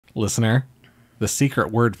Listener, the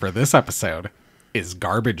secret word for this episode is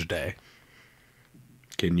garbage day.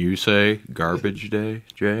 Can you say garbage day,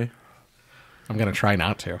 Jay? I'm going to try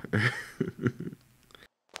not to.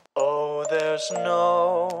 Oh, there's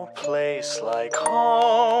no place like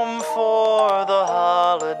home for the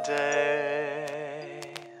holidays.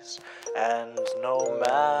 And no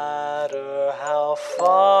matter how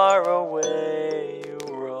far away you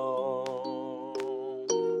roam,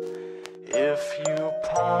 if you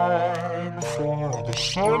pine for the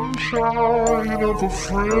sunshine of a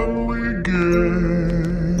friendly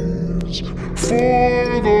gaze,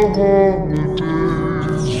 for the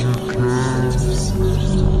holidays you can.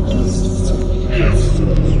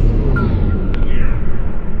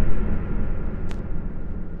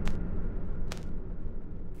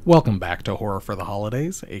 Welcome back to Horror for the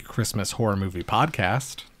Holidays, a Christmas horror movie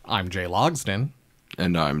podcast. I'm Jay Logsden.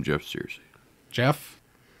 And I'm Jeff Searcy. Jeff,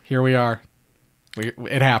 here we are.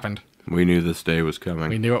 It happened. We knew this day was coming.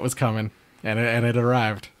 We knew it was coming, and it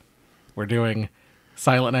arrived. We're doing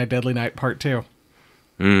Silent Night, Deadly Night Part 2.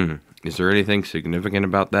 Is there anything significant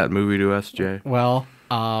about that movie to us, Jay? Well,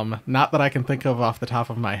 not that I can think of off the top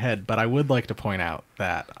of my head, but I would like to point out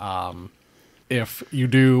that if you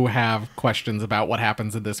do have questions about what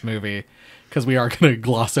happens in this movie, because we are going to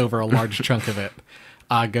gloss over a large chunk of it,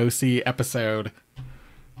 go see episode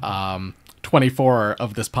 24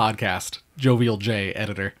 of this podcast, Jovial J,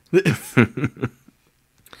 editor.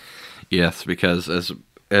 Yes, because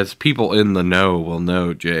as people in the know will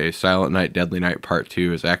know, Jay, Silent Night, Deadly Night Part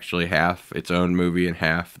 2 is actually half its own movie and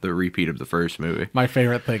half the repeat of the first movie. My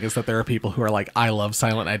favorite thing is that there are people who are like, I love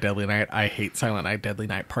Silent Night, Deadly Night. I hate Silent Night, Deadly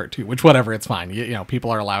Night Part 2, which whatever, it's fine. You know, people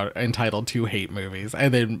are entitled to hate movies.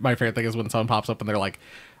 And then my favorite thing is when someone pops up and they're like,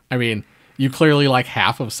 I mean, you clearly like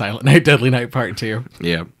half of Silent Night, Deadly Night Part 2.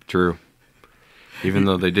 Yeah, true. Even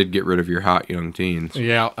though they did get rid of your hot young teens.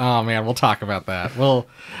 Yeah, oh man, we'll talk about that. We'll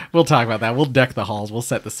talk about that. We'll deck the halls. We'll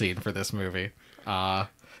set the scene for this movie. Like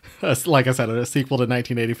I said, a sequel to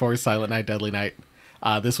 1984's Silent Night, Deadly Night.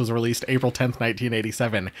 This was released April 10th,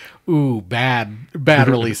 1987. Ooh, bad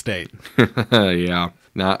release date. Yeah,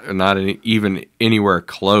 not even anywhere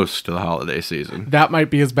close to the holiday season. That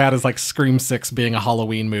might be as bad as like Scream 6 being a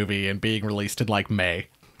Halloween movie and being released in like May.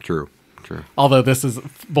 True. Although this is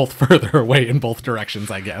both further away in both directions,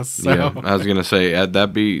 I guess. So. Yeah, I was gonna say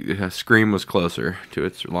Scream was closer to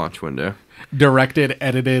its launch window. Directed,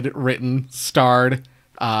 edited, written, starred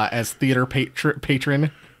as theater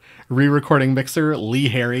patron, re-recording mixer Lee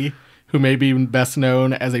Harry, who may be best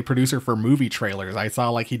known as a producer for movie trailers. I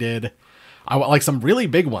saw like he did like some really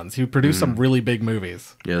big ones. He produced some really big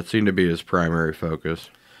movies. Yeah, it seemed to be his primary focus.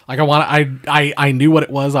 Like I knew what it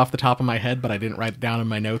was off the top of my head, but I didn't write it down in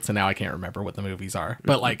my notes, and now I can't remember what the movies are.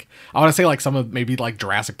 But like, I want to say like some of maybe like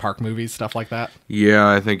Jurassic Park movies, stuff like that. Yeah,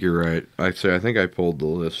 I think you're right. I think I pulled the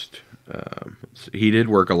list. He did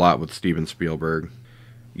work a lot with Steven Spielberg.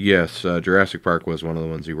 Yes, Jurassic Park was one of the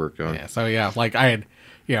ones he worked on. Yeah, so yeah, like I had,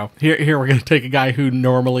 here we're gonna take a guy who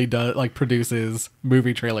normally produces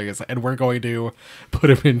movie trailers, and we're going to put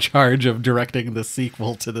him in charge of directing the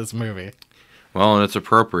sequel to this movie. Well, and it's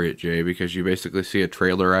appropriate, Jay, because you basically see a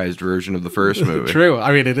trailerized version of the first movie. True.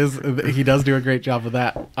 I mean, he does do a great job of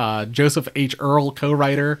that. Joseph H. Earl,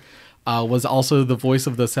 co-writer, was also the voice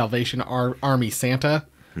of the Salvation Army Santa.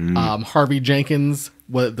 Harvey Jenkins,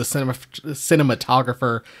 the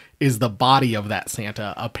cinematographer, is the body of that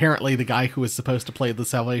Santa. Apparently, the guy who was supposed to play the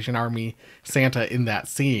Salvation Army Santa in that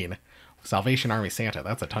scene, Salvation Army Santa,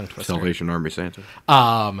 that's a tongue twister. Salvation Army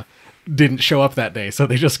Santa. Didn't show up that day, so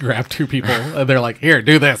they just grabbed two people and they're like, here,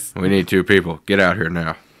 do this. We need two people. Get out here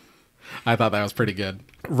now. I thought that was pretty good.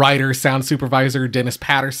 Writer, sound supervisor Dennis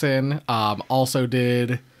Patterson also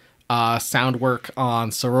did sound work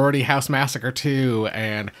on Sorority House Massacre 2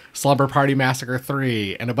 and Slumber Party Massacre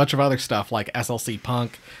 3 and a bunch of other stuff like SLC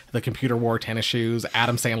Punk, The Computer Wore Tennis Shoes,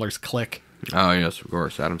 Adam Sandler's Click. Oh, yes, of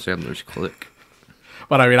course. Adam Sandler's Click.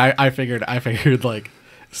 But I mean, I figured like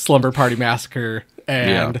Slumber Party Massacre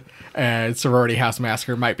and Sorority House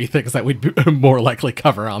Massacre might be things that we'd be more likely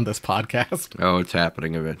cover on this podcast. Oh, it's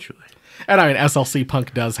happening eventually. And I mean, SLC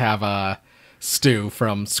Punk does have Stu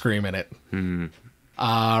from Scream in it.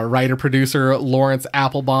 Writer-producer Lawrence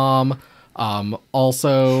Applebaum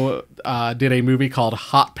also did a movie called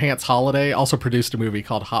Hot Pants Holiday, also produced a movie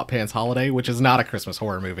called Hot Pants Holiday, which is not a Christmas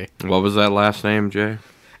horror movie. What was that last name, Jay?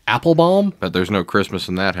 Applebaum? But there's no Christmas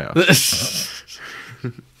in that house.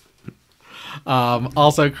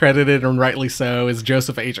 Also credited, and rightly so, is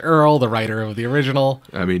Joseph H. Earl, the writer of the original.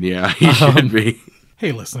 I mean, yeah, he should be.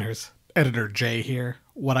 Hey, listeners. Editor Jay here.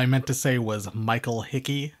 What I meant to say was Michael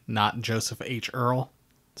Hickey, not Joseph H. Earl.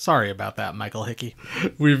 Sorry about that, Michael Hickey.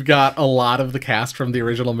 We've got a lot of the cast from the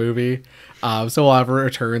original movie. So we'll have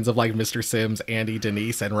returns of like Mr. Sims, Andy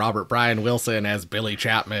Denise, and Robert Brian Wilson as Billy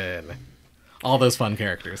Chapman. All those fun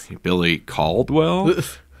characters. Billy Caldwell?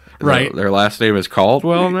 Right. Their last name is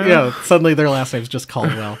Caldwell now? Yeah, suddenly their last name's just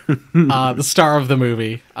Caldwell. The star of the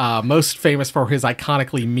movie, most famous for his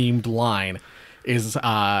iconically memed line, is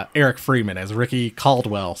Eric Freeman as Ricky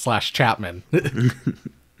Caldwell / Chapman.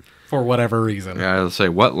 For whatever reason. Yeah, I was say,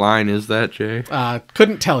 what line is that, Jay?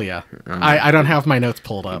 Couldn't tell you. I don't have my notes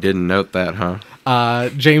pulled up. Didn't note that, huh?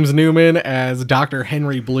 James Newman as Dr.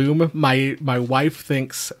 Henry Bloom. My wife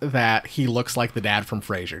thinks that he looks like the dad from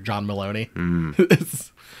Frasier, John Maloney.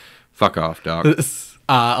 Fuck off, Doc.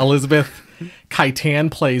 Elizabeth Kaitan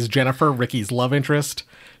plays Jennifer, Ricky's love interest.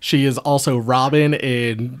 She is also Robin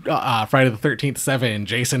in Friday the 13th 7,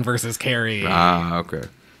 Jason versus Carrie. Okay.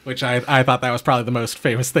 Which I thought that was probably the most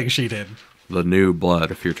famous thing she did. The New Blood,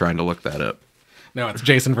 if you're trying to look that up. No, it's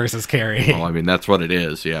Jason versus Carrie. Well, I mean, that's what it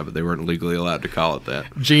is, yeah, but they weren't legally allowed to call it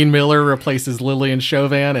that. Jean Miller replaces Lillian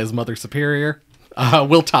Chauvin as Mother Superior.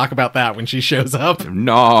 We'll talk about that when she shows up.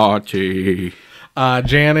 Naughty.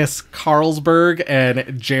 Janice Carlsberg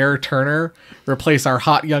and Jer Turner replace our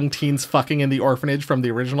hot young teens fucking in the orphanage from the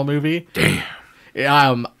original movie.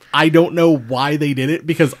 Damn. I don't know why they did it,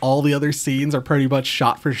 because all the other scenes are pretty much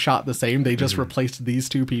shot for shot the same. They just replaced these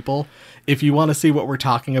two people. If you want to see what we're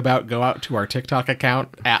talking about, go out to our TikTok account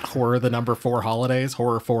at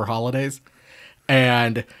horror4holidays,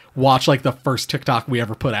 and watch like the first TikTok we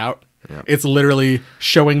ever put out. Yep. It's literally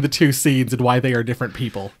showing the two scenes and why they are different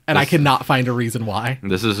people. And I cannot find a reason why.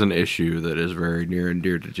 This is an issue that is very near and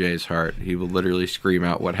dear to Jay's heart. He will literally scream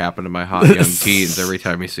out what happened to my hot young teens every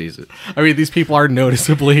time he sees it. I mean, these people are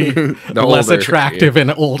noticeably less attractive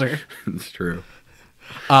and older. It's true.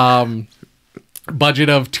 Budget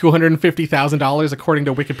of $250,000 according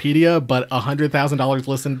to Wikipedia, but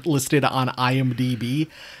 $100,000 listed on IMDb.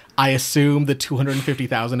 I assume the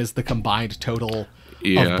 $250,000 is the combined total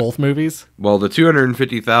of both movies. Well, the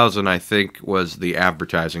 $250,000 I think was the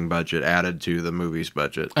advertising budget added to the movie's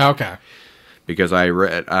budget. Okay. Because I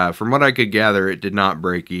read, from what I could gather, it did not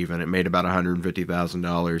break even. It made about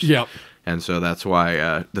 $150,000. Yep. And so that's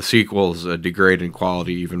why the sequels degrade in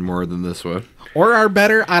quality even more than this one. Or are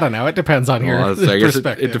better. I don't know. It depends on your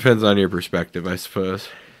perspective. It depends on your perspective, I suppose.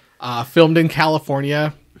 Filmed in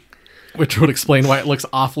California, which would explain why it looks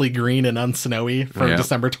awfully green and unsnowy from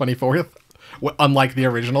December 24th. Unlike the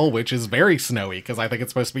original, which is very snowy, because I think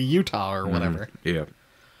it's supposed to be Utah or whatever. Yeah.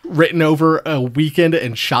 Written over a weekend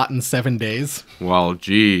and shot in 7 days. Well,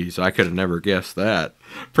 geez, I could have never guessed that.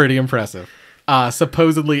 Pretty impressive.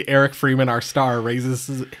 Supposedly, Eric Freeman, our star,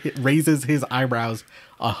 raises his eyebrows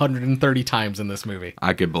 130 times in this movie.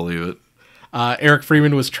 I could believe it. Eric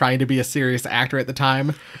Freeman was trying to be a serious actor at the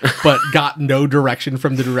time, but got no direction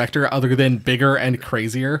from the director other than bigger and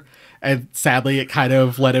crazier. And sadly, it kind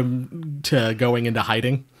of led him to going into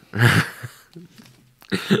hiding.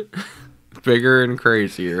 Bigger and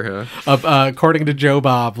crazier, huh? According to Joe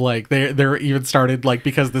Bob, like they're even started like,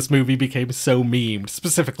 because this movie became so memed,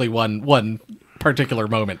 specifically one particular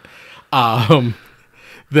moment, that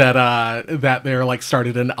they're like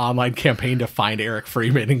started an online campaign to find Eric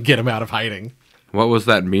Freeman and get him out of hiding. What was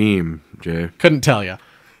that meme, Jay? Couldn't tell you.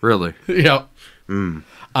 Really? Yep.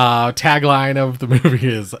 Tagline of the movie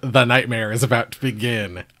is "The nightmare is about to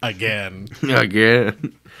begin again."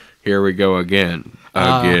 Again. Here we go again.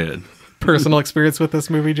 Again. Personal experience with this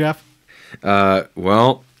movie, Jeff?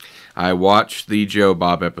 Well, I watched the Joe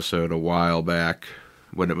Bob episode a while back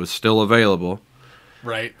when it was still available.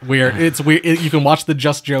 Right. It's weird. You can watch the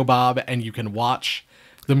Just Joe Bob and you can watch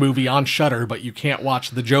the movie on Shudder, but you can't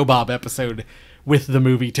watch the Joe Bob episode with the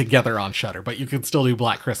movie together on Shudder, but you can still do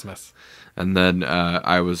Black Christmas. And then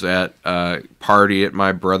I was at a party at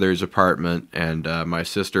my brother's apartment, and my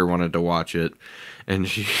sister wanted to watch it, and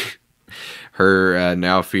her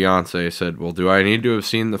now fiance said, "Well, do I need to have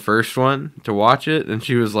seen the first one to watch it?" And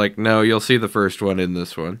she was like, "No, you'll see the first one in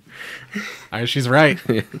this one." She's right.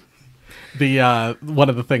 The one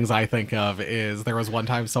of the things I think of is there was one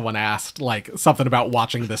time someone asked like something about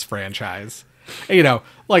watching this franchise. You know,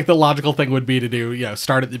 like the logical thing would be to do, you know,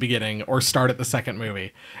 start at the beginning or start at the second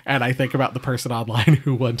movie. And I think about the person online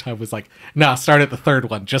who one time was like, "Nah, start at the third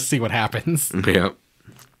one, just see what happens." Yeah.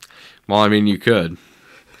 Well, I mean, you could.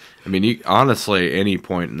 I mean, honestly, any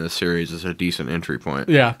point in this series is a decent entry point.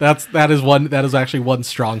 Yeah, that is actually one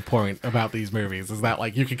strong point about these movies, is that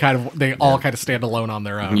like you can they all kind of stand alone on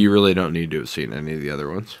their own. You really don't need to have seen any of the other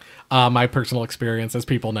ones. My personal experience, as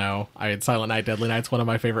people know, I had Silent Night, Deadly Night's one of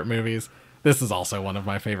my favorite movies. This is also one of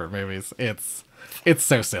my favorite movies. It's It's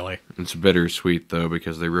so silly. It's bittersweet though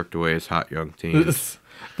because they ripped away his hot young teens.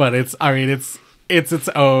 But it's its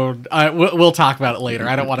own. We'll talk about it later.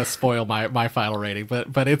 I don't want to spoil my final rating,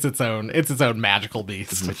 but it's its own magical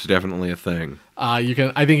beast. It's definitely a thing. I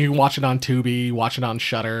think you can watch it on Tubi, watch it on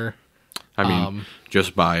Shudder. I mean,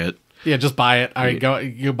 just buy it. Yeah, just buy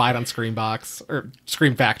it. You buy it on Screambox or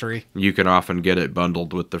Scream Factory. You can often get it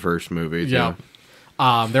bundled with the first movie. Too.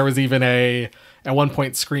 Yeah. There was even at one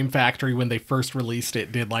point Scream Factory, when they first released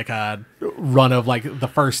it, did like a run of like the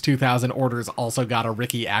first 2,000 orders also got a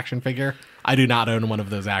Ricky action figure. I do not own one of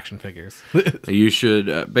those action figures. You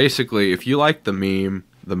should basically, if you like the meme,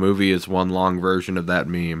 the movie is one long version of that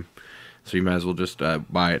meme, so you might as well just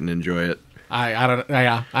buy it and enjoy it.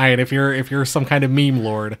 And if you're some kind of meme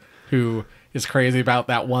lord who is crazy about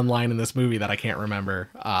that one line in this movie that I can't remember,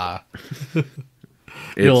 I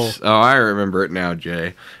remember it now,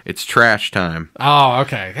 Jay. It's trash time. Oh,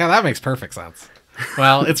 okay. Yeah, that makes perfect sense.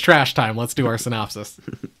 Well, it's trash time. Let's do our synopsis.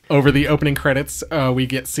 Over the opening credits, we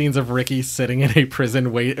get scenes of Ricky sitting in a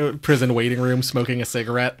prison waiting room smoking a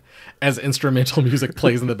cigarette as instrumental music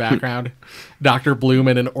plays in the background. Dr. Bloom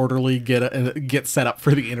and an orderly get set up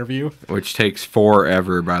for the interview. Which takes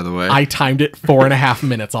forever, by the way. I timed it 4.5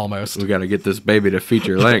 minutes almost. We got to get this baby to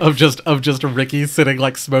feature length. of just Ricky sitting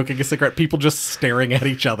like smoking a cigarette, people just staring at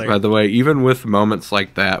each other. By the way, even with moments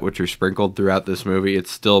like that, which are sprinkled throughout this movie, it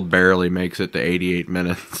still barely makes it to 88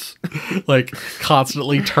 minutes. Like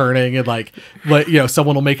constantly turning and like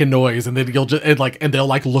someone will make a noise and then you'll just and they'll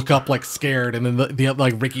like look up like scared and then the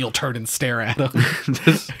like Ricky will turn and stare at him.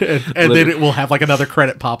 and then it will have like another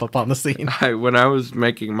credit pop up on the scene. When I was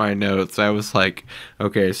making my notes, I was like,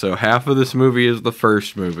 okay, so half of this movie is the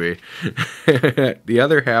first movie. The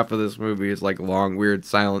other half of this movie is like long, weird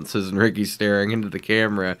silences and Ricky staring into the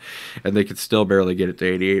camera, and they could still barely get it to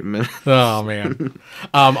 88 minutes. Oh, man.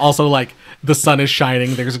 Also, like, the sun is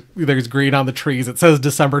shining. There's green on the trees. It says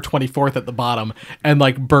December 24th at the bottom, and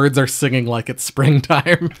like birds are singing like it's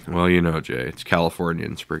springtime. Well, you know, Jay, it's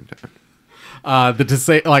Californian springtime.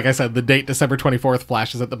 Like I said, the date December 24th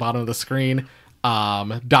flashes at the bottom of the screen.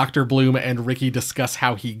 Dr. Bloom and Ricky discuss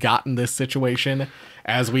how he got in this situation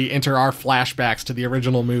as we enter our flashbacks to the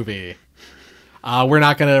original movie. We're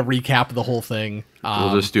not going to recap the whole thing.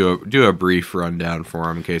 We'll just do a brief rundown for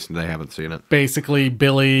them in case they haven't seen it. Basically,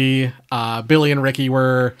 Billy and Ricky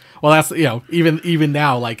were, well, that's, even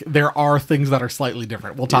now, like, there are things that are slightly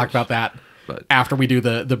different. We'll talk about that after we do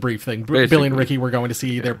the brief thing. Billy and Ricky were going to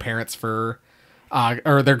see their parents or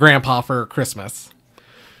their grandpa for Christmas.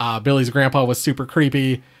 Billy's grandpa was super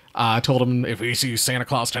creepy. Told him, if he sees Santa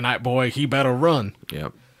Claus tonight, boy, he better run.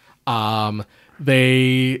 Yep.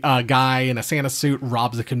 A guy in a Santa suit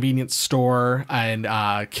robs a convenience store and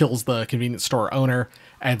kills the convenience store owner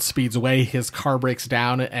and speeds away. His car breaks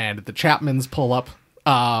down and the Chapmans pull up.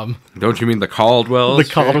 Don't you mean the Caldwells?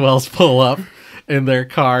 The Caldwells pull up in their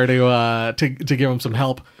car to give him some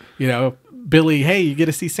help. Billy, hey, you get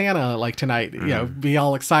to see Santa like tonight. Be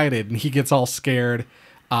all excited, and he gets all scared.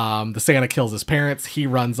 The Santa kills his parents. He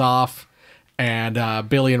runs off. And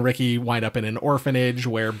Billy and Ricky wind up in an orphanage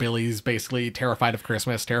where Billy's basically terrified of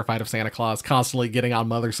Christmas, terrified of Santa Claus, constantly getting on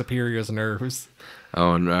Mother Superior's nerves.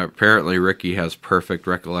 Oh, and apparently Ricky has perfect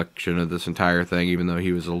recollection of this entire thing, even though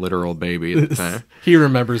he was a literal baby at the time. He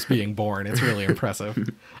remembers being born. It's really impressive.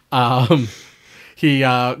 He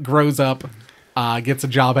grows up, gets a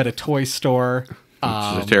job at a toy store.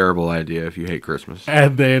 Which is a terrible idea if you hate Christmas.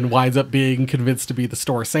 And then winds up being convinced to be the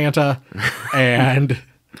store Santa. And...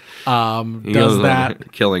 does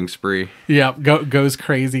that killing spree. Yeah, goes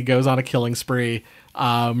crazy, goes on a killing spree,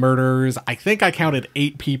 murders. I think I counted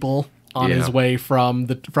 8 people on his way from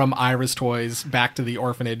Ira's Toys back to the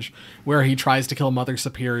orphanage, where he tries to kill Mother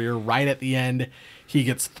Superior. Right at the end, he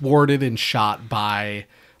gets thwarted and shot by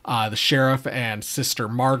the sheriff, and Sister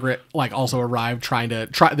Margaret also arrived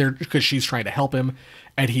because she's trying to help him.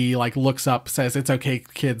 And he looks up, says, "It's okay,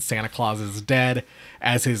 kids, Santa Claus is dead,"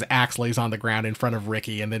 as his axe lays on the ground in front of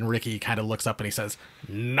Ricky. And then Ricky kind of looks up and he says,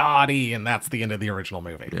 "Naughty," and that's the end of the original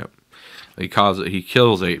movie. Yep. He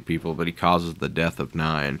kills 8 people, but he causes the death of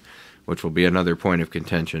 9, which will be another point of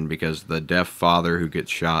contention because the deaf father who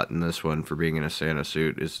gets shot in this one for being in a Santa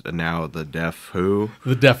suit is now the deaf who?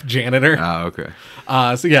 The deaf janitor. Oh, okay.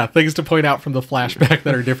 So yeah, things to point out from the flashback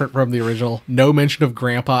that are different from the original. No mention of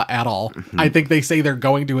Grandpa at all. Mm-hmm. I think they say they're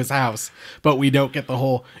going to his house, but we don't get the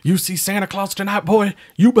whole, "You see Santa Claus tonight, boy,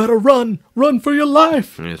 you better run for your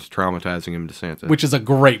life." And it's traumatizing him to Santa. Which is a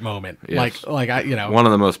great moment. Yes. One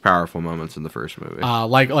of the most powerful moments in the first movie.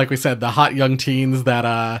 Like we said, the hot young teens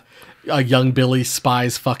that young Billy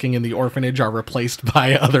spies fucking in the orphanage are replaced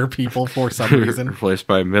by other people for some reason. Replaced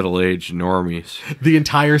by middle-aged normies. The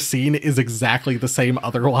entire scene is exactly the same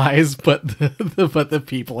otherwise, but the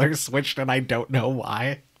people are switched, and I don't know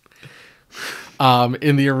why.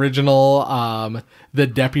 In the original, the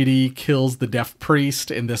deputy kills the deaf priest.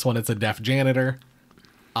 In this one, it's a deaf janitor.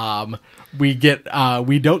 We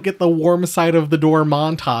don't get the warm side of the door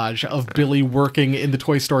montage of Billy working in the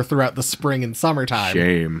toy store throughout the spring and summertime.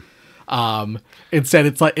 Shame. Instead,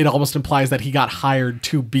 it's like it almost implies that he got hired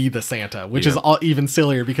to be the Santa, which is even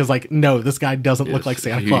sillier because, like, no, this guy doesn't look like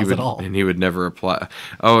Santa Claus at all. And he would never apply.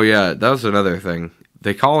 Oh yeah, that was another thing.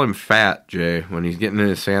 They call him Fat Jay when he's getting in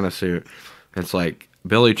his Santa suit. It's like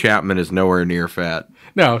Billy Chapman is nowhere near fat.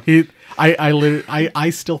 No, I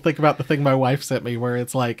still think about the thing my wife sent me where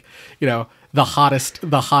it's like, you know, the hottest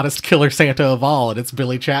killer Santa of all, and it's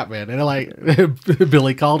Billy Chapman, and like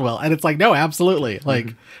Billy Caldwell, and it's like, no, absolutely,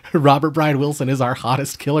 like Robert Bryan Wilson is our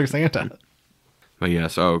hottest killer Santa. But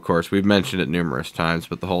yes, of course, we've mentioned it numerous times,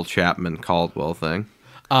 but the whole Chapman Caldwell thing.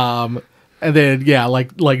 And then, yeah,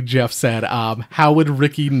 like Jeff said, how would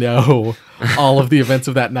Ricky know all of the events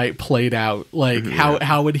of that night played out? Like,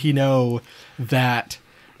 how would he know that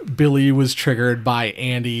Billy was triggered by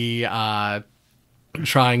Andy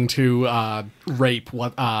trying to rape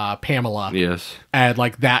Pamela? Yes. And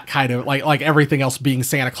like that kind of like everything else being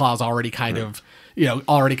Santa Claus already kind of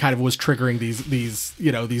was triggering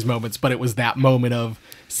these moments, but it was that moment of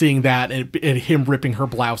seeing that and him ripping her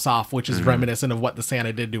blouse off, which is reminiscent of what the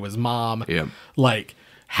Santa did to his mom. Yeah. Like,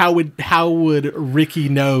 how would Ricky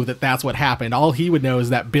know that that's what happened? All he would know is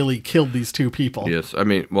that Billy killed these two people. Yes. I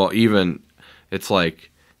mean, well, even it's like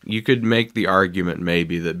you could make the argument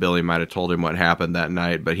maybe that Billy might have told him what happened that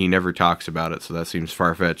night, but he never talks about it, so that seems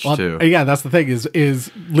far-fetched too. Yeah, that's the thing is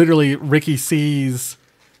literally Ricky sees,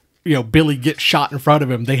 you know, Billy gets shot in front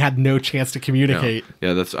of him. They had no chance to communicate.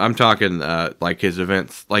 No. Yeah, I'm talking like his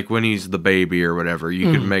events, like when he's the baby or whatever.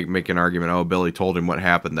 You could make an argument. Oh, Billy told him what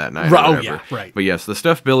happened that night. Oh yeah, right. But yes, the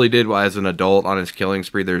stuff Billy did as an adult on his killing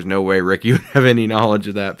spree. There's no way Ricky would have any knowledge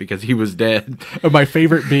of that because he was dead. My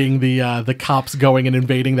favorite being the cops going and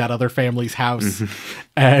invading that other family's house,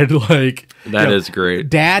 and like that is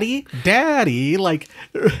great. Daddy, like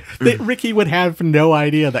Ricky would have no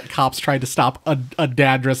idea that cops tried to stop a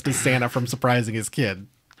dad dressed as Santa from surprising his kid.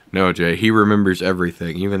 No, Jay, he remembers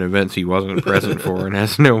everything, even events he wasn't present for and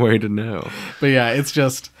has no way to know. But yeah, it's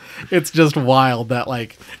just wild that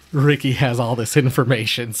like Ricky has all this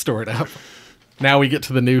information stored up. Now we get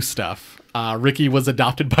to the new stuff. Ricky was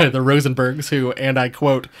adopted by the Rosenbergs, who, and I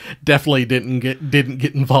quote, definitely didn't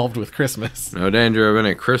get involved with Christmas. No danger of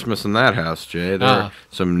any Christmas in that house, Jay. They're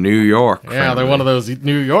some New York family. Yeah, they're one of those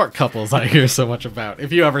New York couples I hear so much about.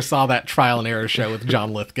 If you ever saw that Trial and Error show with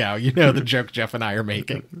John Lithgow, you know the joke Jeff and I are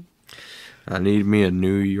making. I need me a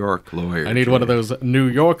New York lawyer. I need one of those New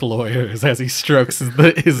York lawyers as he strokes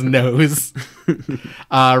his nose.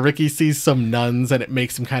 Ricky sees some nuns and it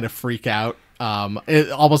makes him kind of freak out.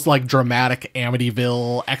 Almost like dramatic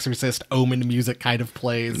Amityville Exorcist Omen music kind of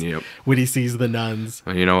plays when he sees the nuns.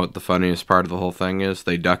 And you know what the funniest part of the whole thing is?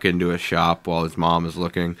 They duck into a shop while his mom is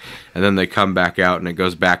looking, and then they come back out and it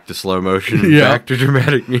goes back to slow motion and back to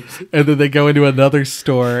dramatic music. And then they go into another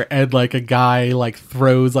store and like a guy like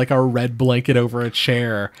throws like a red blanket over a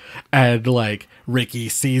chair, and like Ricky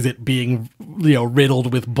sees it being, you know,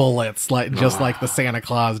 riddled with bullets, like just like the Santa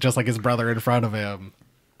Claus, just like his brother in front of him.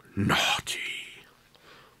 Naughty.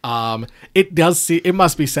 It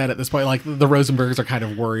must be said at this point, like the Rosenbergs are kind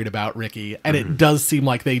of worried about Ricky, and it does seem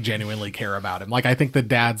like they genuinely care about him. Like, I think the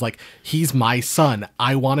dad's like, he's my son.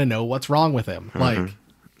 I want to know what's wrong with him. Like,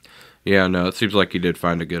 yeah, no, it seems like he did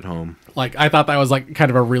find a good home. Like, I thought that was like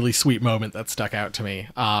kind of a really sweet moment that stuck out to me.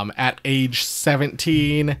 At age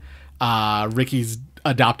 17, Ricky's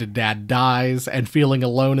adopted dad dies, and feeling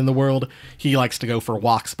alone in the world, he likes to go for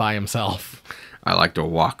walks by himself. I like to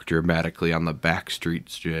walk dramatically on the back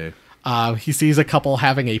streets, Jay. He sees a couple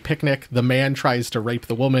having a picnic. The man tries to rape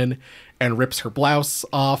the woman and rips her blouse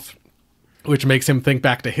off, which makes him think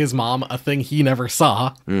back to his mom, a thing he never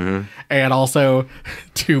saw. And also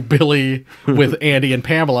to Billy with Andy and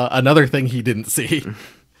Pamela, another thing he didn't see.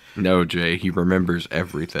 No, Jay, he remembers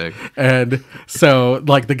everything. And so,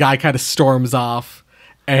 like, the guy kind of storms off,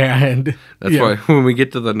 And That's why when we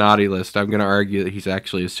get to the naughty list, I'm going to argue that he's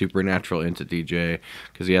actually a supernatural entity, Jay,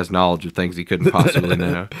 because he has knowledge of things he couldn't possibly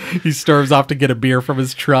know. he storms off to get a beer from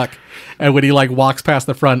his truck, and when he like walks past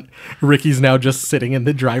the front, Ricky's now just sitting in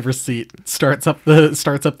the driver's seat, starts up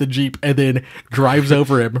the Jeep, and then drives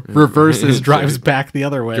over him, reverses, drives back the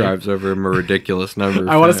other way, Drives over him a ridiculous number of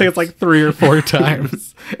I want to times. say it's like 3 or 4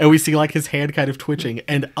 times, and we see like his hand kind of twitching.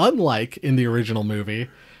 And unlike in the original movie,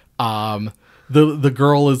 the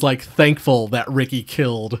girl is like thankful that Ricky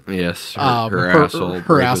killed Yes,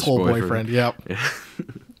 her asshole boyfriend. Yep.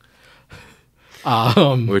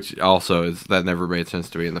 Which also is that never made sense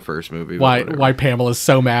to me in the first movie. but Why whatever. Pamela's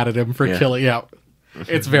so mad at him for Yeah. killing? Yeah,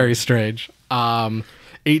 it's very strange.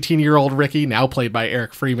 18-year-old Ricky, now played by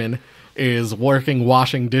Eric Freeman, is working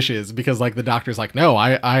washing dishes because like the doctor's like, no,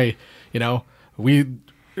 I went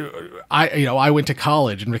to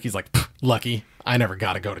college, and Ricky's like, lucky. I never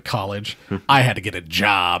got to go to college. I had to get a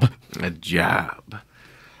job. A job.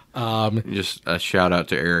 Just a shout out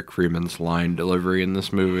to Eric Freeman's line delivery in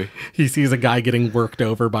this movie. He sees a guy getting worked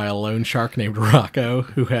over by a loan shark named Rocco,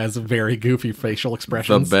 who has very goofy facial The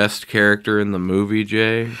expressions. best character in the movie,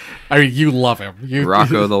 Jay. I mean, you love him.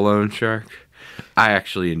 Rocco the loan shark. I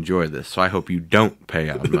actually enjoy this, so I hope you don't pay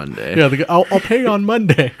on Monday. Yeah, I'll pay on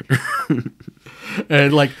Monday.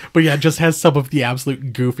 And like, but yeah, just has some of the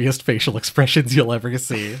absolute goofiest facial expressions you'll ever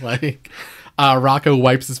see. Like, Rocco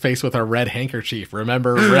wipes his face with a red handkerchief.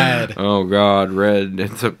 Remember red? Oh God, red.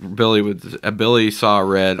 Billy saw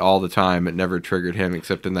red all the time. It never triggered him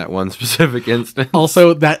except in that one specific instance.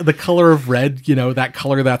 Also, that the color of red, that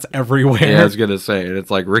color that's everywhere. Yeah, I was gonna say it.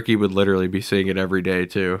 It's like Ricky would literally be seeing it every day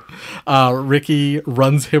too. Ricky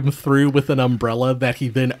runs him through with an umbrella that he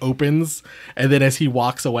then opens, and then as he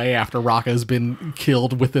walks away after Rocco's been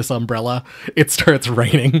killed with this umbrella, it starts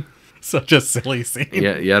raining. Such a silly scene.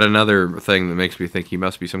 Yeah, yet another thing that makes me think he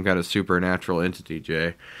must be some kind of supernatural entity,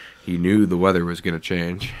 Jay. He knew the weather was going to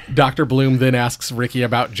change. Dr. Bloom then asks Ricky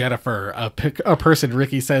about Jennifer, a person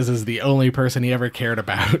Ricky says is the only person he ever cared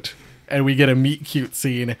about. And we get a meet cute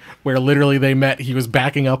scene where literally they met. He was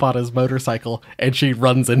backing up on his motorcycle, and she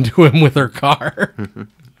runs into him with her car.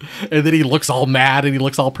 And then he looks all mad and he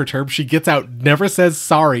looks all perturbed. She gets out, never says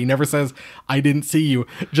sorry, never says, I didn't see you,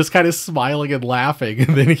 just kind of smiling and laughing.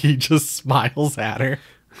 And then he just smiles at her.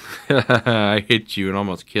 I hit you and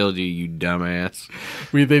almost killed you, you dumbass.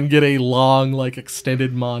 We then get a long, like,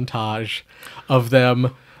 extended montage of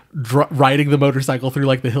them riding the motorcycle through,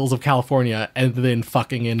 like, the hills of California and then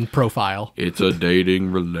fucking in profile. It's a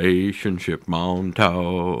dating relationship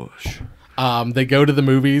montage. They go to the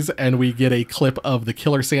movies, and we get a clip of the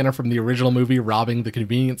killer Santa from the original movie robbing the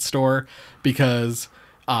convenience store because,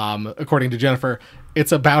 according to Jennifer,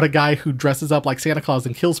 it's about a guy who dresses up like Santa Claus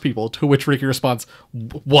and kills people, to which Ricky responds,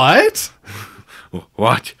 what?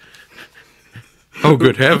 What? Oh,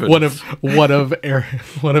 good heavens. One of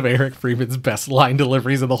Eric Freeman's best line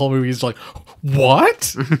deliveries in the whole movie is like,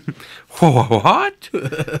 what? What?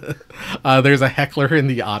 There's a heckler in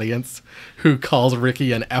the audience who calls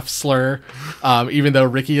Ricky an F slur, even though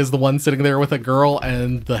Ricky is the one sitting there with a girl,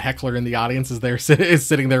 and the heckler in the audience is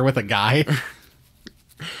sitting there with a guy.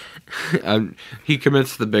 He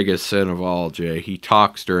commits the biggest sin of all, Jay. He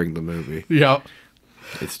talks during the movie. Yep.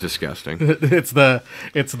 It's disgusting. It's the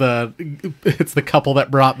couple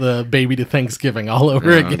that brought the baby to Thanksgiving all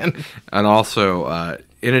over again. And also,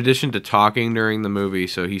 in addition to talking during the movie,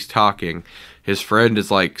 so he's talking, his friend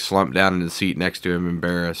is like slumped down in his seat next to him,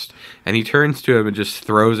 embarrassed, and he turns to him and just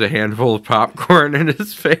throws a handful of popcorn in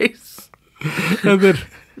his face. And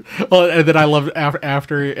then I love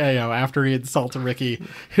after he insults Ricky,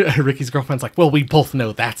 Ricky's girlfriend's like, well, we both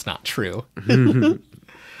know that's not true.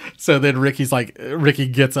 So then Ricky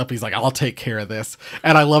gets up. He's like, I'll take care of this.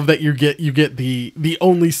 And I love that you get the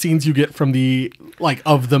only scenes you get from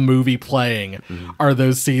of the movie playing are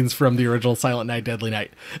those scenes from the original Silent Night, Deadly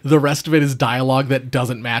Night. The rest of it is dialogue that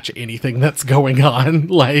doesn't match anything that's going on.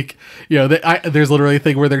 There's literally a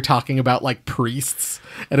thing where they're talking about like priests.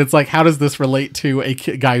 And it's like, how does this relate to a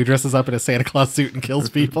guy who dresses up in a Santa Claus suit and kills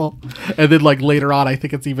people? And then later on, I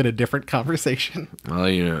think it's even a different conversation.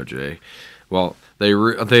 Well, Jay. Well, they'd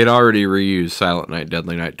already reused Silent Night,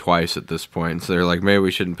 Deadly Night twice at this point, so they're like, maybe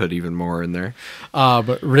we shouldn't put even more in there.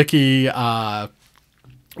 But Ricky, basically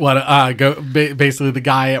the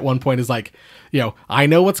guy at one point is like, I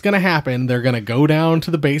know what's going to happen. They're going to go down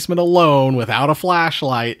to the basement alone without a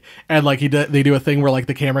flashlight. And like they do a thing where like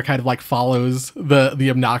the camera kind of like follows the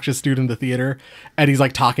obnoxious dude in the theater. And he's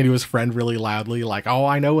like talking to his friend really loudly, like, oh,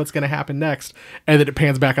 I know what's going to happen next. And then it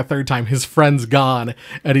pans back a third time. His friend's gone.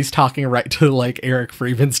 And he's talking right to like Eric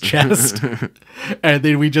Freeman's chest. And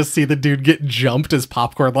then we just see the dude get jumped as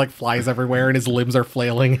popcorn like flies everywhere and his limbs are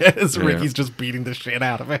flailing as Ricky's just beating the shit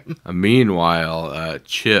out of him. Meanwhile,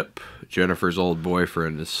 Chip, Jennifer's old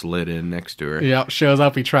boyfriend, is slid in next to her. Yeah, shows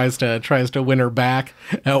up. He tries to win her back.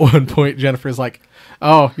 At one point, Jennifer's like,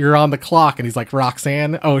 "Oh, you're on the clock," and he's like,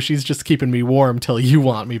 "Roxanne, oh, she's just keeping me warm till you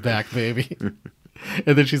want me back, baby."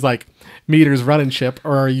 And then she's like, "Meter's running, Chip,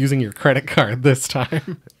 or are you using your credit card this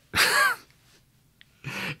time?"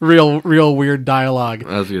 Real weird dialogue.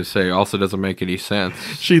 I was gonna say, also doesn't make any sense.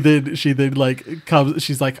 She did like comes.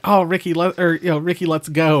 She's like, "Oh, Ricky, Ricky, let's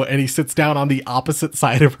go." And he sits down on the opposite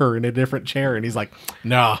side of her in a different chair, and he's like,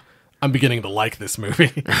 "Nah, I'm beginning to like this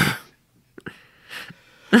movie."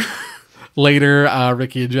 Later,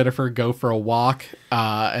 Ricky and Jennifer go for a walk,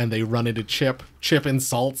 and they run into Chip. Chip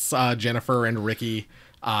insults Jennifer and Ricky.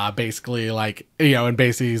 Basically like, and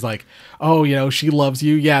basically he's like, "Oh, she loves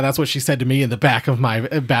you. Yeah, that's what she said to me in the back of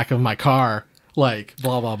my car." Like,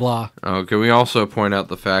 blah, blah, blah. Oh, can we also point out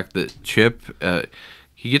the fact that Chip,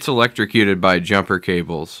 he gets electrocuted by jumper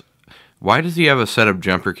cables. Why does he have a set of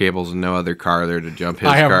jumper cables and no other car there to jump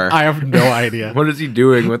his car? I have no idea. What is he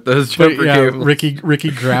doing with those jumper cables?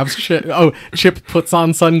 Ricky grabs Chip. Oh, Chip puts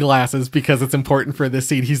on sunglasses because it's important for this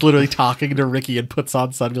scene. He's literally talking to Ricky and puts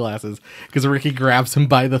on sunglasses because Ricky grabs him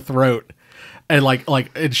by the throat and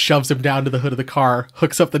like it shoves him down to the hood of the car,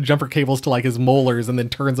 hooks up the jumper cables to like his molars and then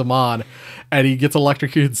turns them on, and he gets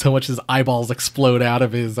electrocuted so much his eyeballs explode out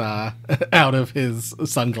of his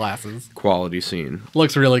sunglasses. Quality scene.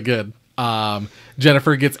 Looks really good.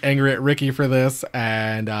 Jennifer gets angry at Ricky for this,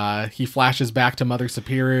 and he flashes back to Mother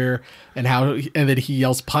Superior and then he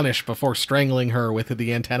yells "punish" before strangling her with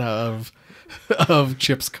the antenna of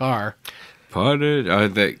Chip's car. Punish. I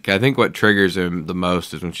think what triggers him the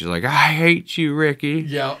most is when she's like, "I hate you, Ricky."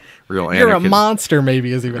 Yeah. You're a monster,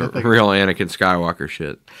 maybe, is even a thing. Real Anakin Skywalker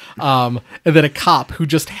shit. And then a cop who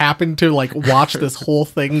just happened to like watch this whole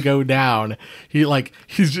thing go down. He's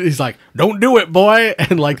like, "Don't do it, boy!"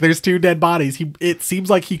 And like, there's 2 dead bodies. It seems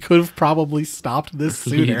like he could have probably stopped this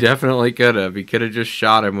sooner. He definitely could have. He could have just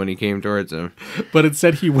shot him when he came towards him. But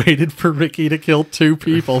instead, he waited for Ricky to kill 2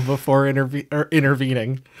 people before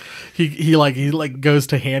intervening. He goes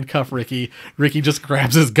to handcuff Ricky. Ricky just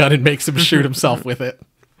grabs his gun and makes him shoot himself with it.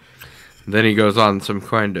 Then he goes on some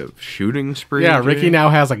kind of shooting spree. Yeah, Ricky now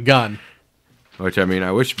has a gun. Which, I mean,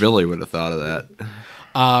 I wish Billy would have thought of that.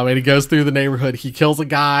 And he goes through the neighborhood. He kills a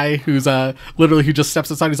guy who's literally who just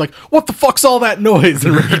steps aside. He's like, "What the fuck's all that noise?"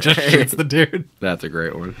 And Ricky just shoots the dude. That's a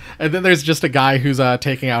great one. And then there's just a guy who's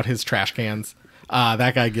taking out his trash cans.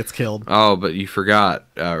 That guy gets killed. Oh, but you forgot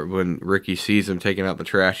when Ricky sees him taking out the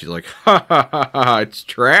trash, he's like, "Ha ha ha ha! It's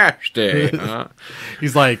trash day." Huh?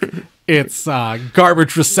 He's like, "It's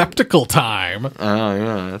garbage receptacle time." Oh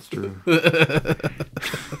yeah, that's true.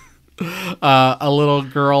 A little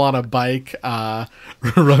girl on a bike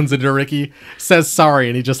runs into Ricky, says sorry,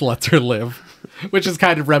 and he just lets her live, which is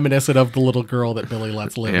kind of reminiscent of the little girl that Billy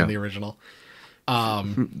lets live in the original.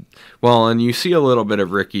 Well, and you see a little bit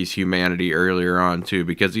of Ricky's humanity earlier on too,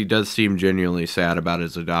 because he does seem genuinely sad about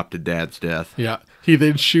his adopted dad's death. Yeah, he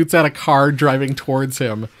then shoots at a car driving towards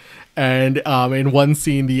him. And in one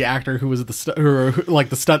scene, the actor who was the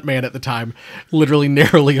stuntman at the time literally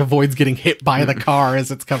narrowly avoids getting hit by the car as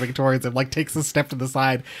it's coming towards him. Like, takes a step to the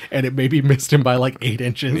side, and it maybe missed him by like 8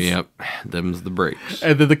 inches. Yep, them's the brakes.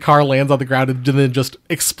 And then the car lands on the ground and then just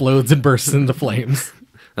explodes and bursts into flames.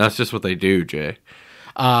 That's just what they do, Jay.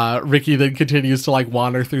 Ricky then continues to like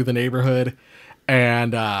wander through the neighborhood,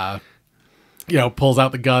 and pulls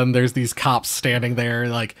out the gun. There's these cops standing there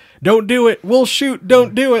like, "Don't do it. We'll shoot.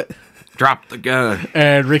 Don't do it." Drop the gun.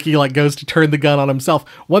 And Ricky like goes to turn the gun on himself.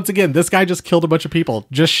 Once again, this guy just killed a bunch of people.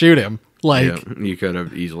 Just shoot him. Like, yeah, you could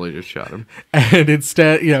have easily just shot him. And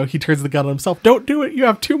instead, he turns the gun on himself. "Don't do it. You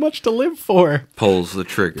have too much to live for." Pulls the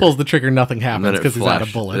trigger. Nothing happens because he's out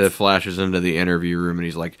of bullets. It flashes into the interview room and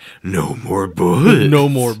he's like, "No more bullets. No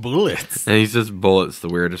more bullets." And he says bullets the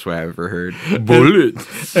weirdest way I've ever heard.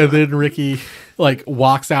 Bullets. And then Ricky like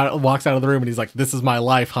walks out of the room and he's like, "This is my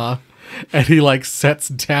life, huh?" And he like sets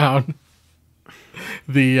down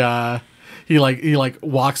the he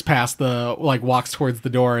walks walks towards the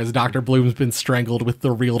door as Dr. Bloom's been strangled with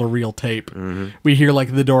the reel-to-reel tape. Mm-hmm. We hear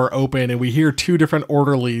like the door open and we hear 2 different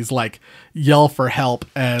orderlies like yell for help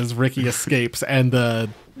as Ricky escapes, and the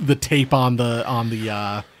tape on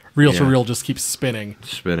the Reel to reel just keeps spinning.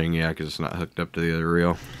 Spinning, yeah, because it's not hooked up to the other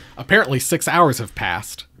reel. Apparently 6 hours have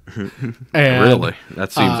passed. And, really?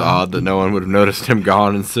 That seems odd that no one would have noticed him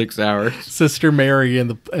gone in 6 hours. Sister Mary and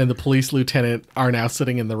the police lieutenant are now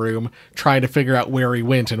sitting in the room trying to figure out where he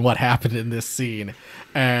went and what happened in this scene.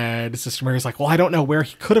 And Sister Mary's like, well, I don't know where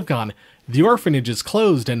he could have gone. The orphanage is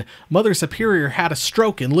closed and Mother Superior had a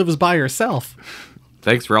stroke and lives by herself.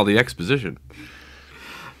 Thanks for all the exposition.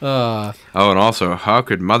 And also, how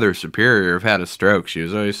could Mother Superior have had a stroke? She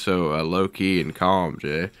was always so low-key and calm,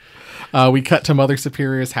 Jay. We cut to Mother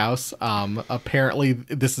Superior's house. Apparently,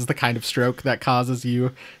 this is the kind of stroke that causes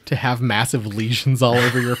you to have massive lesions all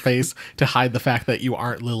over your face to hide the fact that you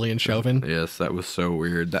aren't Lillian Chauvin. Yes, that was so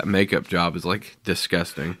weird. That makeup job is, like,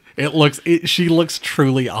 disgusting. She looks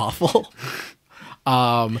truly awful.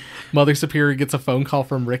 Mother Superior gets a phone call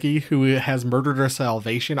from Ricky, who has murdered a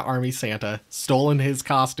Salvation Army Santa, stolen his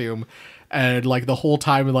costume, and like the whole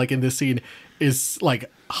time, like in this scene, is like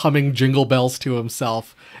humming jingle bells to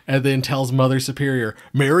himself, and then tells Mother Superior,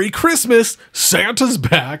 "Merry Christmas, Santa's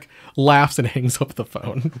back," laughs and hangs up the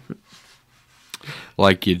phone.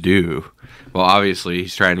 Like you do. Well, obviously,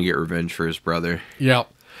 he's trying to get revenge for his brother.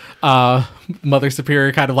 Yep. Mother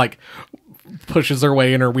Superior kind of like pushes her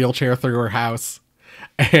way in her wheelchair through her house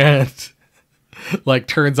and like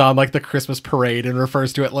turns on like the Christmas parade and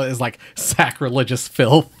refers to it as like sacrilegious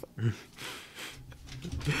filth.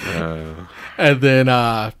 And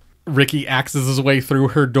then Ricky axes his way through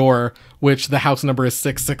her door, which the house number is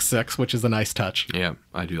 666, which is a nice touch. Yeah,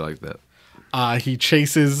 I do like that. He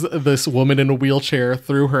chases this woman in a wheelchair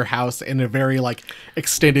through her house in a very like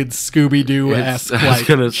extended Scooby-Doo-esque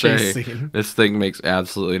like chase scene. This thing makes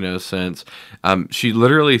absolutely no sense. She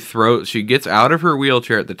literally she gets out of her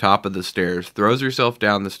wheelchair at the top of the stairs, throws herself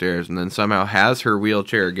down the stairs, and then somehow has her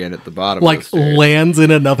wheelchair again at the bottom of the stairs. Like lands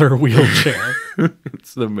in another wheelchair.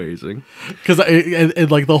 It's amazing. Because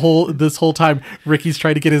like this whole time, Ricky's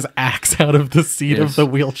trying to get his axe out of the seat of the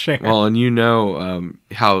wheelchair. Well, and you know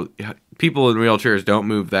how people in wheelchairs don't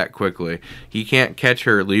move that quickly. He can't catch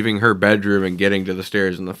her leaving her bedroom and getting to the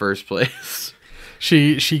stairs in the first place.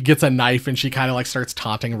 She gets a knife and she kind of like starts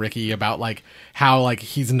taunting Ricky about like how like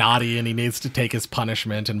he's naughty and he needs to take his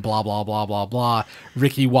punishment and blah blah blah blah blah.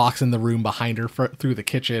 Ricky walks in the room behind her through the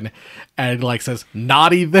kitchen and like says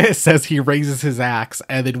naughty this as he raises his axe,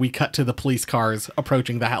 and then we cut to the police cars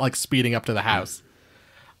approaching the like speeding up to the house.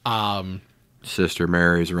 Sister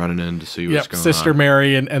Mary's running in to see what's going on. Sister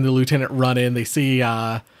Mary and the lieutenant run in. They see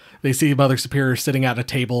Mother Superior sitting at a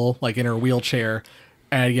table like in her wheelchair.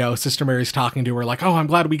 And, you know, Sister Mary's talking to her like, "Oh, I'm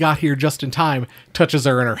glad we got here just in time." Touches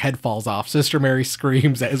her and her head falls off. Sister Mary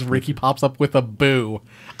screams as Ricky pops up with a boo.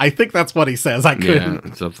 I think that's what he says. I couldn't.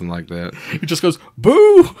 Yeah, something like that. He just goes,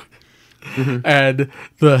 "Boo!" And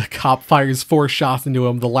the cop fires 4 shots into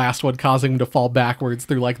him, the last one causing him to fall backwards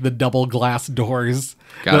through, like, the double glass doors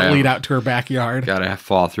that lead out to her backyard. Gotta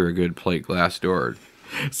fall through a good plate glass door.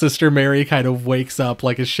 Sister Mary kind of wakes up,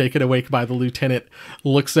 like is shaken awake by the lieutenant,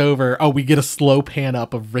 looks over. Oh, we get a slow pan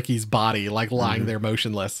up of Ricky's body, like lying there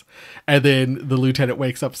motionless. And then the lieutenant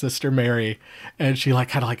wakes up Sister Mary, and she like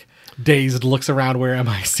kind of like dazed looks around, where am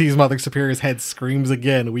I? Sees Mother Superior's head, screams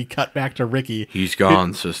again. We cut back to Ricky. He's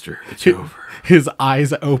gone, sister. It's over. His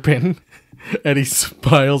eyes open, and he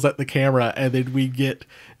smiles at the camera. And then we get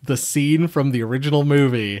the scene from the original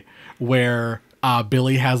movie where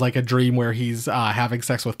Billy has like a dream where he's having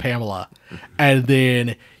sex with Pamela, and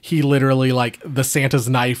then he literally like the Santa's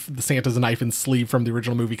knife and sleeve from the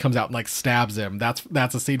original movie comes out and like stabs him. That's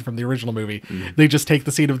a scene from the original movie. They just take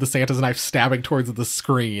the scene of the Santa's knife stabbing towards the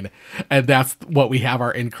screen, and that's what we have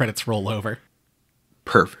our end credits roll over.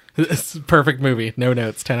 Perfect. It's a perfect movie. No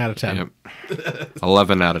notes. 10 out of 10. Yep.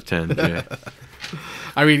 11 out of 10. Yeah.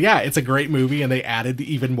 I mean, yeah, it's a great movie, and they added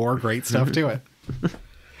even more great stuff to it.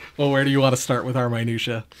 Well, where do you want to start with our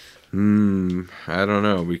minutia? I don't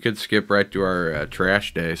know. We could skip right to our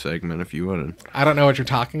trash day segment if you wanted. I don't know what you're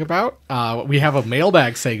talking about. We have a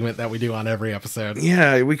mailbag segment that we do on every episode.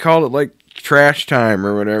 Yeah, we call it like trash time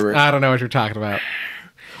or whatever. I don't know what you're talking about.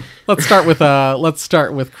 Let's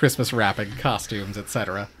start with Christmas wrapping, costumes,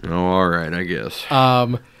 etc. Oh, all right, I guess.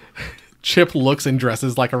 Chip looks and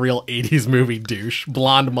dresses like a real 80s movie douche.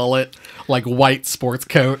 Blonde mullet, like white sports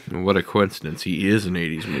coat. What a coincidence. He is an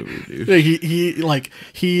 80s movie douche.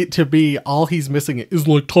 He to me, all he's missing is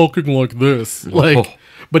like talking like this. Like,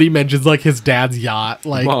 but he mentions like his dad's yacht.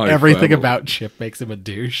 Like everything about Chip makes him a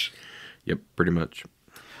douche. Yep, pretty much.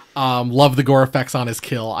 Love the gore effects on his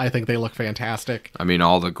kill. I think they look fantastic. I mean,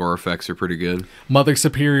 all the gore effects are pretty good. Mother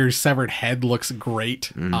Superior's severed head looks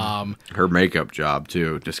great. Her makeup job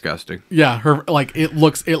too, disgusting. Yeah, her it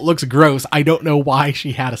looks gross. I don't know why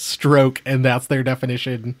she had a stroke, and that's their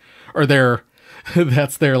definition, or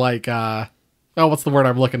that's their what's the word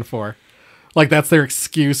I'm looking for? Like that's their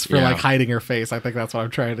excuse for like hiding her face. I think that's what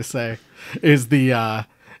I'm trying to say.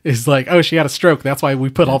 Is like, oh, she had a stroke. That's why we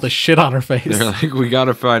put all this shit on her face. They're like, we got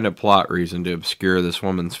to find a plot reason to obscure this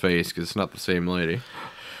woman's face because it's not the same lady.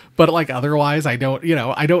 But like otherwise, I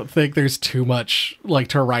don't think there's too much like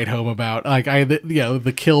to write home about. Like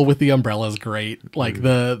the kill with the umbrella is great. Like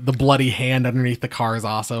the bloody hand underneath the car is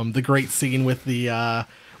awesome. The great scene with the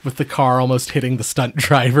car almost hitting the stunt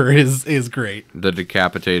driver is great. The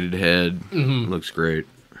decapitated head looks great.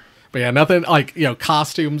 But yeah, nothing like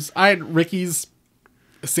costumes. Ricky's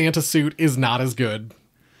Santa suit is not as good.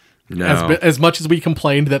 No. As much as we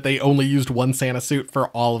complained that they only used one Santa suit for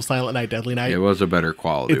all of Silent Night, Deadly Night. It was a better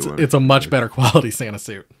quality one. It's a much better quality Santa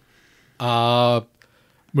suit.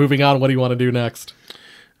 Moving on, what do you want to do next?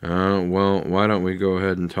 Well, why don't we go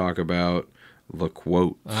ahead and talk about the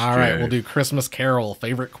quotes? All right, we'll do Christmas Carol,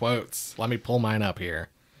 favorite quotes. Let me pull mine up here.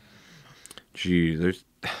 Gee,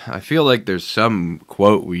 I feel like there's some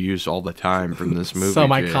quote we use all the time from this movie.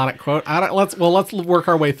 Some iconic quote. Let's work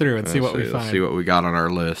our way through and see what we find. Let's see what we got on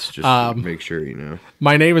our list. Just make sure you know.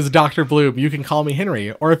 My name is Dr. Bloom. You can call me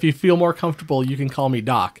Henry, or if you feel more comfortable, you can call me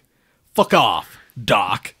Doc. Fuck off,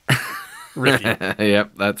 Doc. Ricky.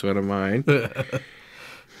 Yep, that's one of mine.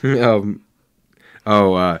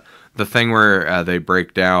 The thing where they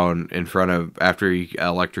break down in front of after he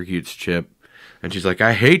electrocutes Chip. And she's like,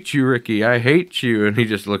 I hate you, Ricky. I hate you. And he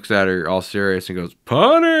just looks at her all serious and goes,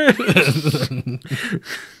 punish!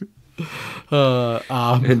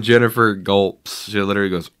 And Jennifer gulps. She literally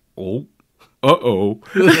goes, oh, uh-oh.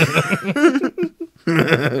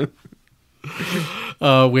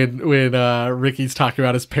 When Ricky's talking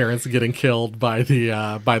about his parents getting killed by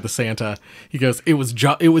the Santa, he goes, it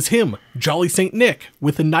was him, Jolly Saint Nick,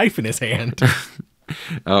 with a knife in his hand.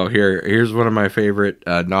 Oh, here's one of my favorite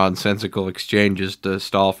nonsensical exchanges to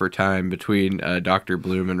stall for time between Dr.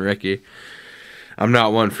 Bloom and Ricky. I'm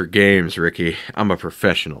not one for games, Ricky. I'm a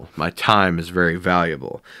professional. My time is very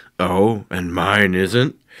valuable. Oh, and mine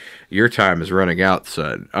isn't? Your time is running out,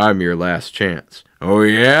 son. I'm your last chance. Oh,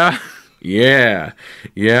 yeah? Yeah.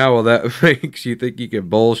 Well, that makes you think you can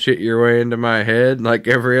bullshit your way into my head like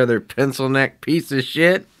every other pencil neck piece of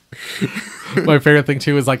shit? My favorite thing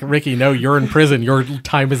too is like, Ricky, no, you're in prison. Your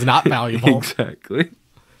time is not valuable. Exactly.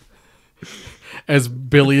 As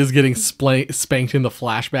Billy is getting spanked in the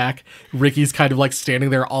flashback, Ricky's kind of like standing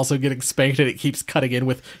there also getting spanked, and it keeps cutting in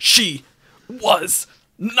with, she was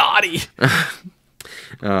naughty.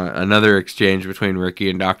 Another exchange between Ricky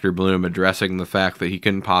and Dr. Bloom addressing the fact that he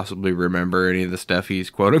couldn't possibly remember any of the stuff he's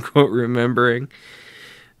quote-unquote remembering.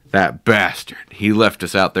 That bastard. He left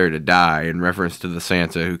us out there to die, in reference to the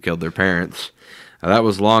Santa who killed their parents. Now, that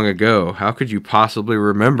was long ago. How could you possibly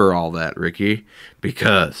remember all that, Ricky?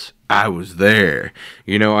 Because I was there.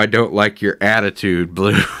 You know, I don't like your attitude,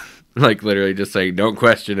 Blue. Like, literally just saying, don't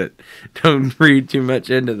question it. Don't read too much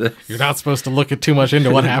into this. You're not supposed to look too much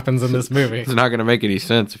into what happens in this movie. It's not going to make any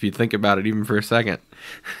sense if you think about it even for a second.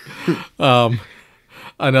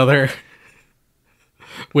 Another...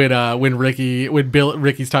 When Ricky's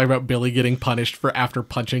talking about Billy getting punished for after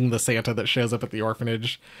punching the Santa that shows up at the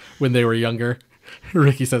orphanage when they were younger,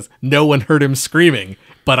 Ricky says, no one heard him screaming,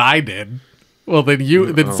 but I did. Well,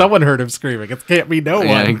 then someone heard him screaming. It can't be no one.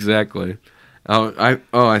 Yeah, exactly. I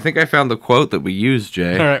think I found the quote that we used,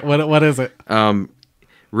 Jay. All right, what is it?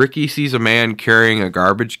 Ricky sees a man carrying a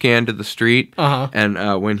garbage can to the street,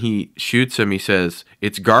 and when he shoots him, he says,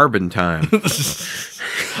 "It's Garbin time."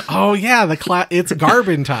 Oh yeah, it's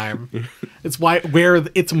Garbin time. It's where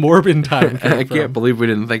it's Morbin time. I can't believe we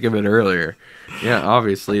didn't think of it earlier. Yeah,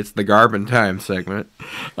 obviously it's the Garbin time segment.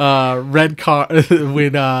 Red car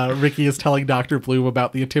when Ricky is telling Dr. Bloom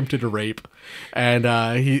about the attempted rape, and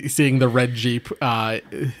he's seeing the red Jeep.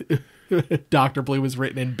 Dr. Bloom is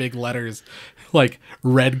written in big letters, like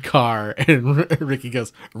red car, and Ricky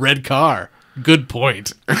goes, "Red car, good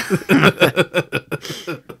point."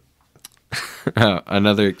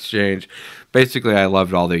 Another exchange. Basically, I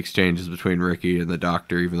loved all the exchanges between Ricky and the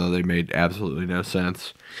doctor, even though they made absolutely no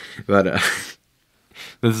sense. But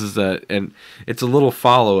this is and it's a little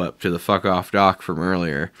follow up to the "fuck off, Doc" from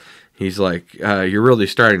earlier. He's like, "You're really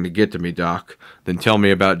starting to get to me, Doc. Then tell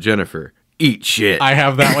me about Jennifer. Eat shit." I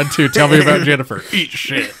have that one too. Tell me about Jennifer. Eat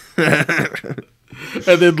shit.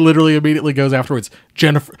 And then literally immediately goes afterwards.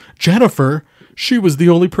 Jennifer, she was the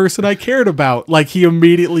only person I cared about. Like, he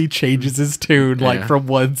immediately changes his tune, like, from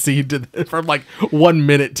one scene from like 1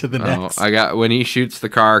 minute to the next. I got, when he shoots the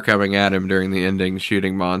car coming at him during the ending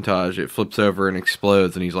shooting montage, it flips over and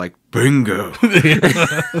explodes, and he's like, bingo.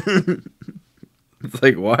 It's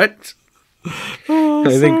like, what? Oh,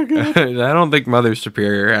 I don't think Mother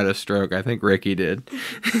Superior had a stroke. I think Ricky did.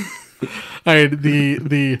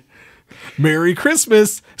 The Merry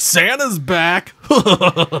Christmas, Santa's back.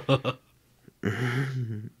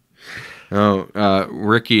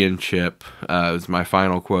 Ricky and Chip is my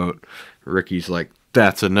final quote. Ricky's like,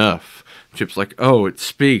 that's enough. Chip's like, oh, it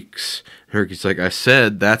speaks. Ricky's like, I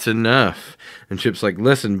said that's enough. And Chip's like,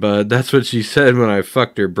 listen, bud, that's what she said when I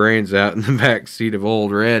fucked her brains out in the back seat of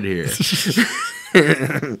Old Red here.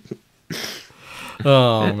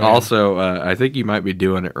 Oh, man. Also, I think you might be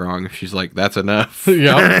doing it wrong if she's like, that's enough.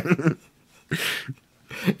 Yeah.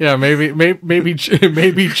 Yeah, maybe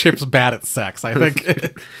Chip's bad at sex. I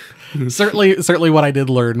think certainly what I did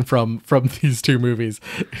learn from these two movies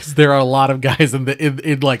is there are a lot of guys in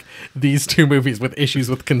like these two movies with issues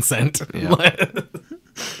with consent. Yeah.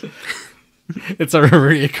 It's a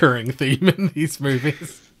reoccurring theme in these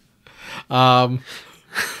movies.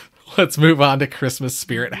 Let's move on to Christmas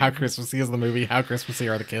spirit. How Christmassy is the movie? How Christmassy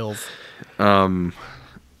are the kills?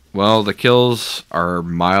 Well, the kills are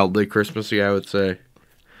mildly Christmassy, I would say.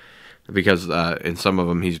 Because in some of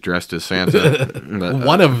them, he's dressed as Santa. But,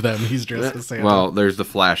 one of them, he's dressed as Santa. Well, there's the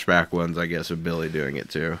flashback ones, I guess, of Billy doing it,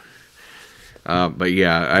 too. But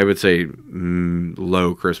yeah, I would say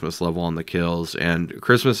low Christmas level on the kills. And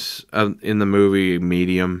Christmas in the movie,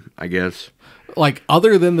 medium, I guess. Like,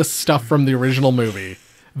 other than the stuff from the original movie,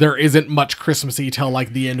 there isn't much Christmassy till,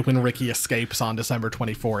 like, the end when Ricky escapes on December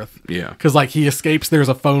 24th. Yeah. Because, like, he escapes, there's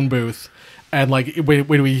a phone booth. And, like,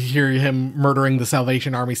 when we hear him murdering the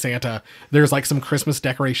Salvation Army Santa, there's, like, some Christmas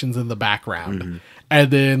decorations in the background. Mm-hmm.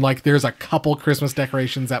 And then, like, there's a couple Christmas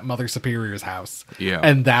decorations at Mother Superior's house. Yeah.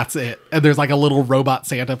 And that's it. And there's, like, a little robot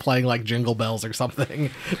Santa playing, like, Jingle Bells or something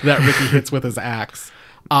that Ricky hits with his axe.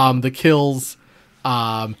 The kills,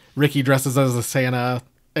 Ricky dresses as a Santa,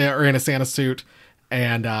 or in a Santa suit,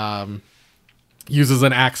 and uses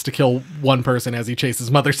an axe to kill one person as he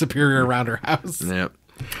chases Mother Superior around her house. Yep.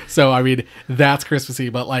 So, I mean, that's Christmassy,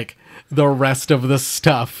 but, like, the rest of the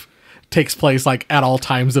stuff takes place, like, at all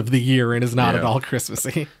times of the year and is not at all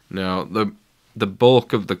Christmassy. No, the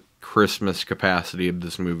bulk of the Christmas capacity of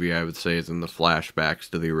this movie, I would say, is in the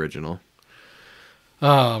flashbacks to the original.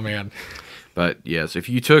 Oh, man. But, yes, if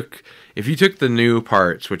you took the new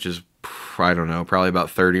parts, which is, I don't know, probably about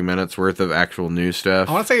 30 minutes worth of actual new stuff.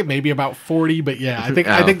 I want to say maybe about 40, but yeah, I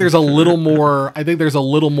think there's a little more. I think there's a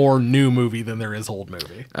little more new movie than there is old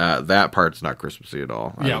movie. That part's not Christmassy at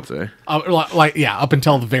all. I would say. Up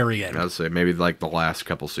until the very end. I would say maybe like the last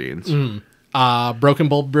couple scenes. Broken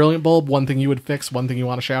bulb, brilliant bulb. One thing you would fix. One thing you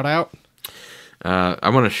want to shout out. I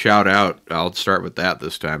want to shout out. I'll start with that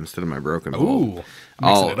this time instead of my broken bulb. Ooh,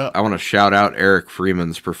 mixing it up. I want to shout out Eric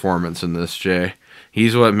Freeman's performance in this, Jay.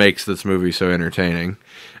 He's what makes this movie so entertaining.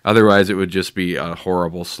 Otherwise, it would just be a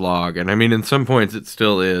horrible slog. And I mean, in some points, it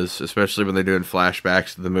still is, especially when they're doing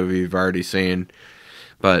flashbacks to the movie you've already seen.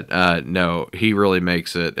 But no, he really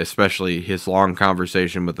makes it, especially his long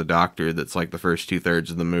conversation with the doctor that's like the first 2/3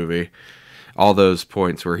 of the movie. All those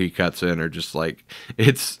points where he cuts in are just like,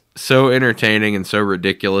 it's so entertaining and so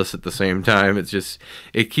ridiculous at the same time. It's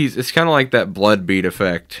kind of like that blood beat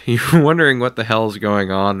effect. You're wondering what the hell's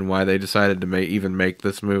going on and why they decided to even make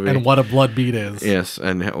this movie. And what a blood beat is. Yes,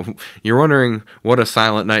 and you're wondering what a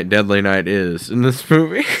Silent Night, Deadly Night is in this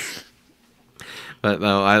movie. But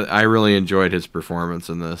no, I really enjoyed his performance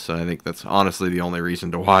in this. I think that's honestly the only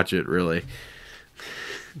reason to watch it, really.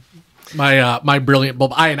 My brilliant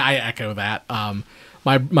bulb. I echo that.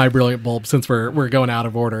 My brilliant bulb, since we're going out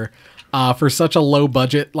of order. For such a low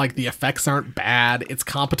budget, like, the effects aren't bad. It's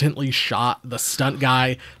competently shot. The stunt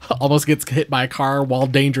guy almost gets hit by a car while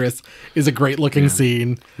dangerous is a great looking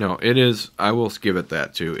scene. No, it is. I will give it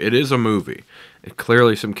that too. It is a movie.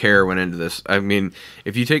 Clearly some care went into this. I mean,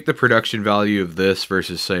 if you take the production value of this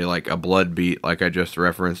versus, say, like a Blood Beat, like I just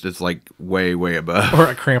referenced, it's like way, way above. Or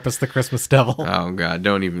a Krampus the Christmas Devil. Oh God,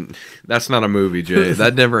 don't even. That's not a movie, Jay.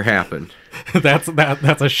 That never happened. That's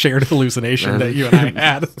a shared hallucination that you and I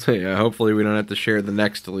had. Yeah, hopefully we don't have to share the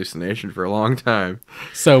next hallucination for a long time.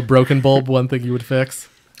 So, broken bulb, one thing you would fix?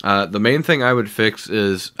 The main thing I would fix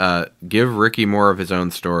is give Ricky more of his own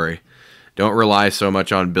story. Don't rely so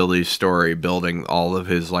much on Billy's story building all of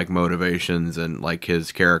his like motivations and like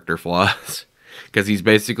his character flaws. Because he's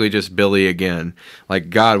basically just Billy again. Like,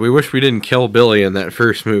 God, we wish we didn't kill Billy in that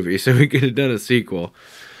first movie so we could have done a sequel.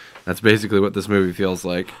 That's basically what this movie feels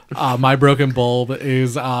like. My broken bulb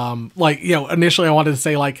is initially I wanted to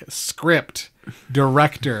say like script,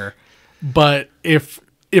 director, but if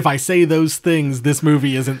I say those things, this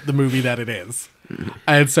movie isn't the movie that it is.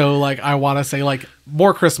 And so like I want to say like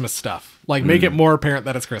more Christmas stuff. Like make it more apparent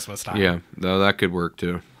that it's Christmas time. Yeah, no, that could work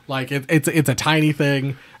too. Like it's a tiny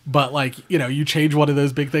thing, but like, you change one of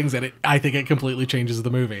those big things and I think it completely changes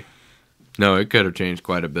the movie. No, it could have changed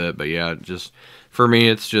quite a bit, but yeah, just for me,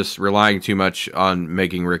 it's just relying too much on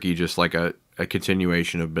making Ricky just like a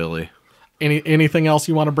continuation of Billy. Anything else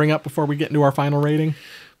you want to bring up before we get into our final rating?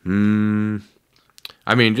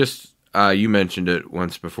 I mean, just you mentioned it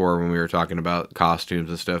once before when we were talking about costumes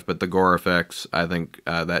and stuff, but the gore effects, I think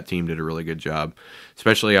that team did a really good job,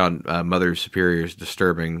 especially on Mother Superior's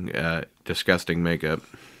disturbing, disgusting makeup.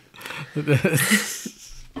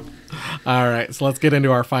 All right, so let's get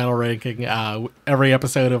into our final ranking. Every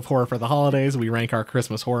episode of Horror for the Holidays, we rank our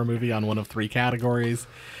Christmas horror movie on one of three categories.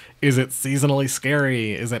 Is it seasonally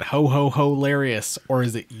scary? Is it ho-ho-ho hilarious? Or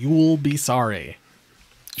is it you'll be sorry?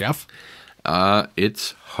 Jeff?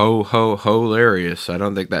 It's ho-ho-ho hilarious. I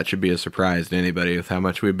don't think that should be a surprise to anybody with how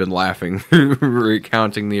much we've been laughing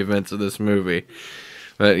recounting the events of this movie.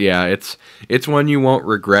 But yeah, it's one you won't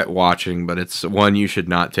regret watching, but it's one you should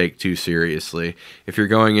not take too seriously. If you're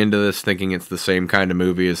going into this thinking it's the same kind of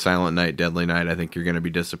movie as Silent Night, Deadly Night, I think you're going to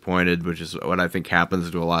be disappointed, which is what I think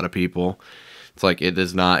happens to a lot of people. It's like it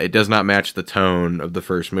does not match the tone of the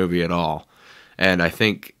first movie at all. And I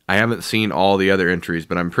think I haven't seen all the other entries,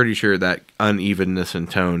 but I'm pretty sure that unevenness in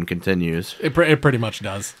tone continues. It pretty much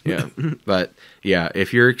does. Yeah. But yeah,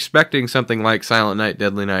 if you're expecting something like Silent Night,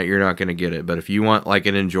 Deadly Night, you're not going to get it. But if you want like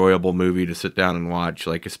an enjoyable movie to sit down and watch,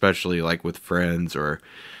 like especially like with friends or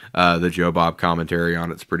the Joe Bob commentary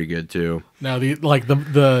on it's pretty good too. Now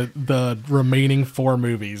the remaining four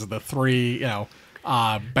movies, the three,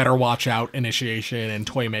 Better Watch Out, Initiation, and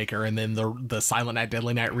Toymaker, and then the Silent Night,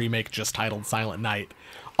 Deadly Night remake just titled Silent Night,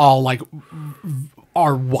 all like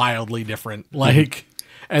are wildly different. Like,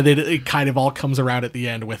 and then it kind of all comes around at the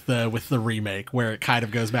end with the remake where it kind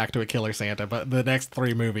of goes back to a Killer Santa. But the next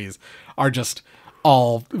three movies are just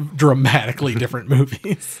all dramatically different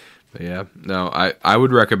movies. Yeah, no, I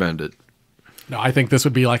would recommend it. No, I think this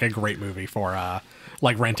would be like a great movie for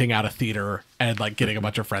like renting out a theater and like getting a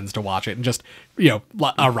bunch of friends to watch it, and just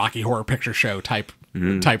a Rocky Horror Picture Show type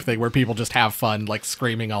thing where people just have fun like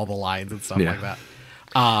screaming all the lines and stuff like that.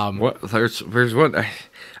 There's one.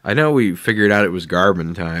 I know we figured out it was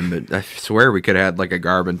Garbin time, but I swear we could have had like a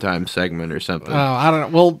Garbin time segment or something. Oh, I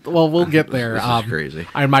don't know. We'll get there. This is crazy.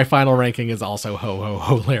 My final ranking is also ho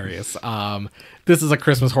hilarious. This is a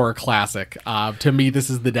Christmas horror classic. To me, this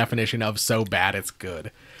is the definition of so bad it's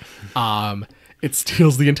good. It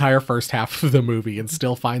steals the entire first half of the movie and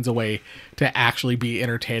still finds a way to actually be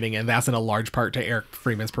entertaining, and that's in a large part to Eric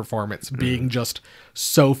Freeman's performance being just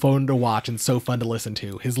so fun to watch and so fun to listen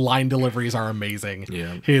to. His line deliveries are amazing.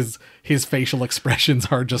 Yeah. His facial expressions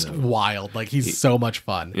are just wild. Like he's so much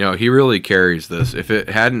fun. He really carries this.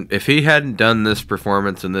 If he hadn't done this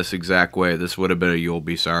performance in this exact way, this would have been a You'll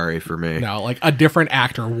Be Sorry for me. No, like a different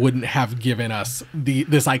actor wouldn't have given us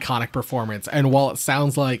this iconic performance. And while it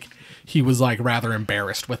sounds like he was like rather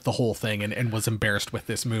embarrassed with the whole thing and was embarrassed with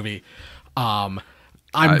this movie, I'm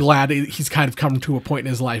glad he's kind of come to a point in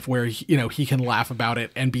his life where he can laugh about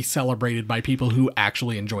it and be celebrated by people who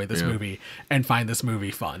actually enjoy this movie and find this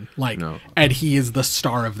movie fun. And he is the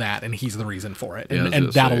star of that, and he's the reason for it.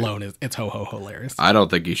 And that alone it's ho hilarious. I don't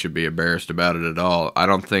think he should be embarrassed about it at all. I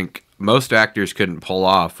don't think most actors couldn't pull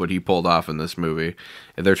off what he pulled off in this movie.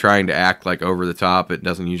 If they're trying to act like over the top, it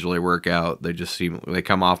doesn't usually work out. They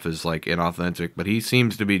come off as like inauthentic, but he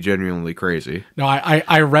seems to be genuinely crazy. No,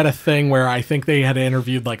 I read a thing where I think they had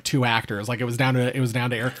interviewed like two actors. Like it was down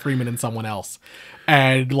to Eric Freeman and someone else.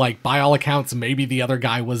 And like by all accounts, maybe the other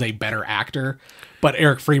guy was a better actor, but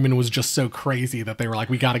Eric Freeman was just so crazy that they were like,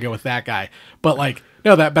 we got to go with that guy. But like,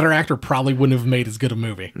 no, that better actor probably wouldn't have made as good a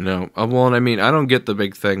movie. No. Well, and I mean, I don't get the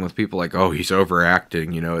big thing with people like, oh, he's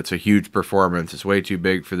overacting. It's a huge performance. It's way too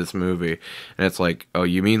big for this movie. And it's like, oh,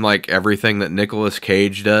 you mean like everything that Nicolas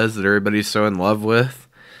Cage does that everybody's so in love with?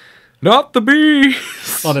 Not the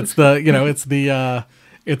beast. Well, what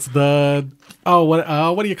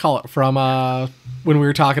do you call it from when we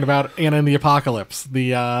were talking about Anna and the Apocalypse?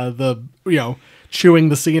 The chewing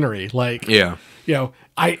the scenery, like Eric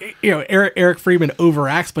Freeman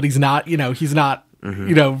overacts, but he's not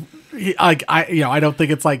I don't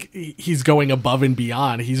think it's like he's going above and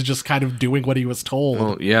beyond. He's just kind of doing what he was told.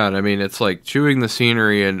 Well, yeah, and I mean, it's like chewing the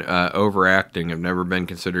scenery and overacting have never been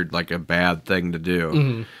considered like a bad thing to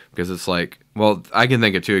do. Because it's like, well, I can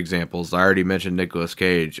think of two examples. I already mentioned Nicolas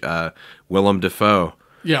Cage, Willem Dafoe.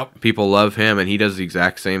 Yep. People love him, and he does the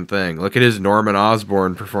exact same thing. Look at his Norman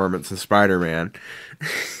Osborn performance in Spider-Man.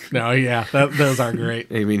 No, yeah, those are great.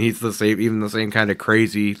 I mean, he's the same, even the same kind of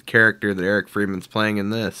crazy character that Eric Freeman's playing in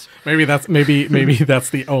this. Maybe that's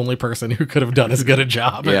the only person who could have done as good a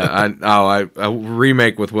job. Yeah, a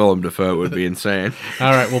remake with Willem Dafoe would be insane.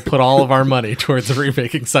 All right, we'll put all of our money towards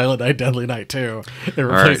remaking Silent Night, Deadly Night 2 and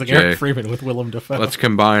replacing Eric Freeman with Willem Dafoe. Let's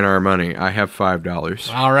combine our money. I have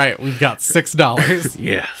 $5. All right, we've got $6.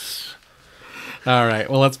 Yes. All right,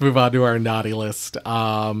 well, let's move on to our naughty list.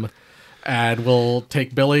 And we'll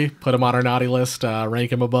take Billy, put him on our naughty list,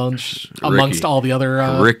 rank him a bunch amongst all the other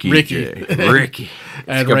Ricky. and It's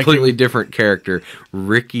a completely different character.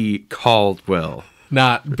 Ricky Caldwell.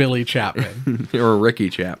 Not Billy Chapman. Or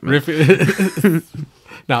Ricky Chapman.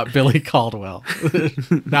 Not Billy Caldwell.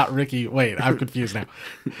 Not Ricky. Wait, I'm confused now.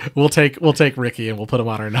 We'll take Ricky and we'll put him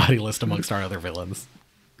on our naughty list amongst our other villains.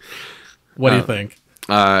 What do you think?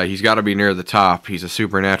 He's got to be near the top. He's a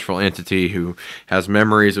supernatural entity who has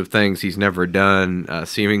memories of things he's never done,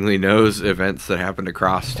 seemingly knows events that happened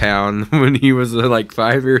across town when he was like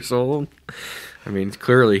 5 years old. I mean,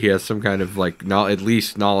 clearly he has some kind of like at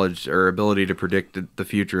least knowledge or ability to predict the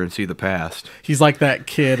future and see the past. He's like that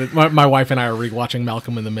kid. My wife and I are rewatching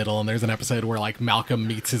Malcolm in the Middle, and there's an episode where like Malcolm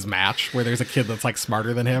meets his match, where there's a kid that's like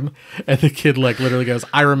smarter than him, and the kid like literally goes,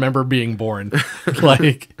 "I remember being born."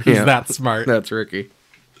 Like he's that smart. That's Ricky.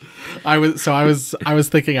 I was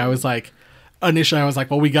thinking, initially I was like,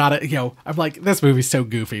 well, we gotta, I'm like, this movie's so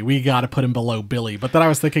goofy, we gotta put him below Billy. But then I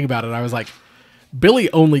was thinking about it, I was like,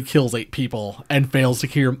 Billy only kills 8 people and fails to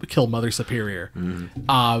kill Mother Superior.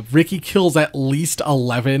 Ricky kills at least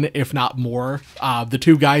 11, if not more. The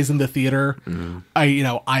 2 guys in the theater,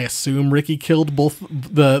 I assume Ricky killed both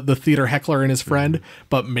the theater heckler and his friend,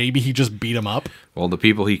 but maybe he just beat him up. Well, the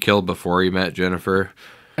people he killed before he met Jennifer.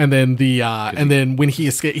 And then then when he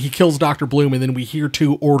escapes, he kills Dr. Bloom, and then we hear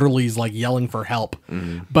 2 orderlies like yelling for help.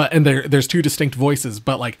 But there's 2 distinct voices.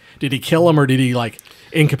 But like, did he kill him or did he like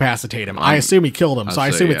incapacitate him? I assume he killed him, so I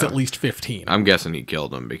assume it's at least 15. I'm guessing he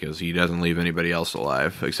killed him because he doesn't leave anybody else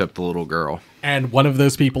alive except the little girl. And one of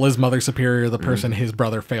those people is Mother Superior, the person his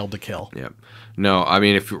brother failed to kill. Yep. No, I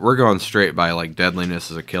mean, if we're going straight by like deadliness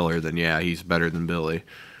as a killer, then yeah, he's better than Billy.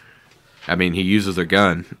 I mean, he uses a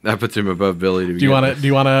gun. That puts him above Billy. Do you want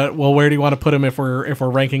to? Well, where do you want to put him if we're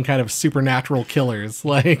ranking kind of supernatural killers?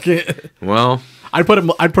 Like, well, I'd put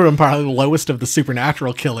him probably the lowest of the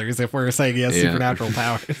supernatural killers if we're saying he has supernatural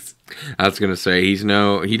powers. I was gonna say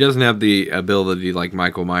he doesn't have the ability like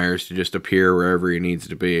Michael Myers to just appear wherever he needs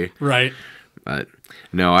to be. Right. But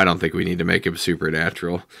no, I don't think we need to make him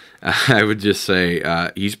supernatural. I would just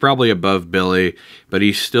say he's probably above Billy, but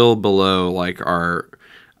he's still below like our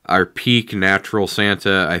peak natural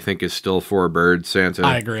Santa. I think is still 4 Birds Santa.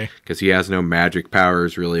 I agree, because he has no magic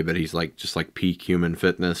powers really, but he's like just like peak human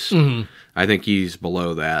fitness. I think he's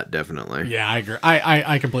below that definitely. Yeah, I agree.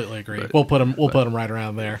 I completely agree. We'll put him right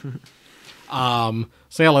around there.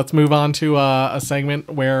 So yeah, let's move on to a segment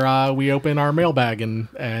where we open our mailbag and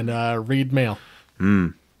read mail.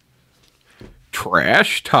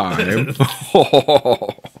 Trash time.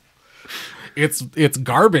 It's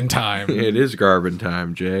Garbin time. It is Garbin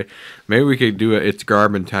time, Jay. Maybe we could do a It's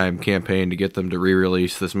Garbin time campaign to get them to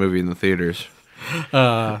re-release this movie in the theaters.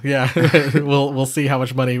 Yeah, we'll see how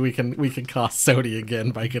much money we can cost Sony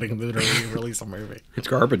again by getting them to re-release a movie. It's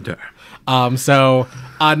Garbin time. So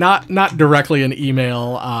not directly an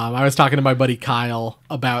email. I was talking to my buddy Kyle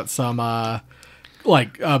about some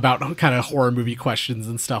about kind of horror movie questions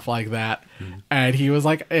and stuff like that. And he was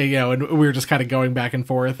like, hey, and we were just kind of going back and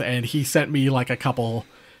forth, and he sent me like a couple.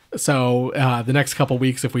 So the next couple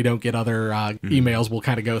weeks, if we don't get other emails, we'll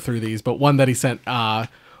kind of go through these. But one that he sent,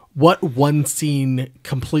 what one scene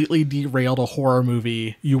completely derailed a horror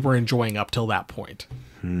movie you were enjoying up till that point?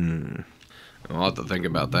 I'll have to think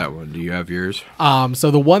about that one. Do you have yours?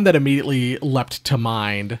 So the one that immediately leapt to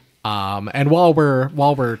mind, and while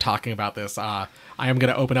we're talking about this, I am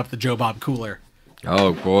going to open up the Joe Bob cooler.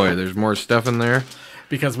 Oh boy, there's more stuff in there.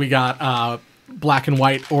 Because we got black and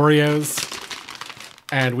white Oreos,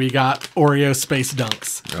 and we got Oreo Space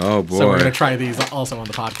Dunks. Oh boy. So we're going to try these also on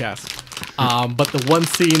the podcast. But the one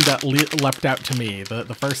scene that leapt out to me,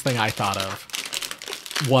 the first thing I thought of,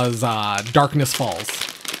 was Darkness Falls.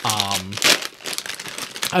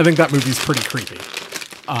 I think that movie's pretty creepy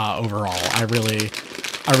overall.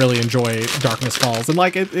 I really enjoy Darkness Falls, and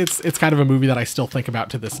like it's kind of a movie that I still think about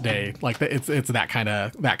to this day. Like it's that kind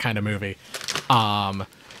of movie.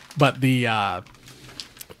 But the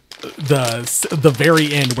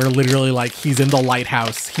very end where literally like he's in the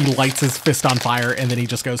lighthouse, he lights his fist on fire, and then he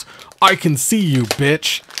just goes, "I can see you,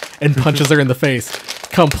 bitch," and punches her in the face,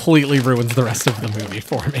 completely ruins the rest of the movie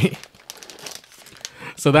for me.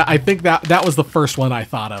 So I think that was the first one I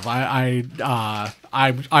thought of. I'm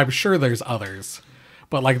sure there's others,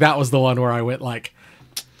 but like that was the one where I went like,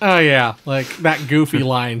 oh yeah, like that goofy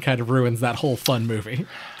line kind of ruins that whole fun movie.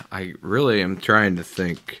 I really am trying to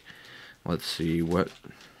think. Let's see what.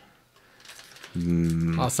 So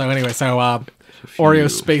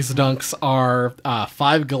Oreo Space Dunks are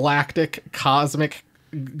 5 galactic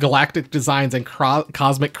designs and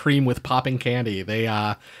cosmic cream with popping candy. They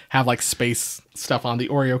have like space stuff on the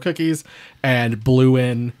Oreo cookies and blue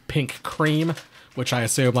and pink cream, which I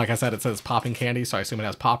assume, like I said, it says popping candy, so I assume it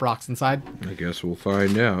has Pop Rocks inside. I guess we'll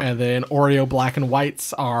find out. And then Oreo Black and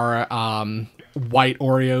Whites are white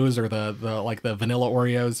Oreos, or the like the vanilla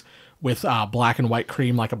Oreos with black and white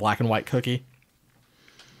cream, like a black and white cookie.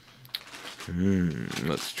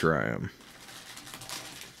 Let's try them.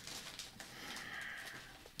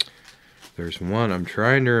 There's one, I'm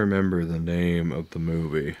trying to remember the name of the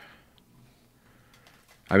movie.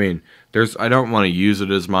 I mean, I don't want to use it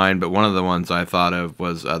as mine, but one of the ones I thought of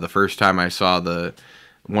was the first time I saw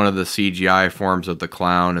one of the CGI forms of the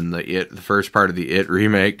clown and the first part of the It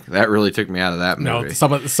remake. That really took me out of that movie.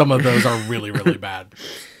 No, some of those are really, really bad.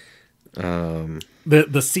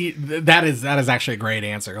 That is actually a great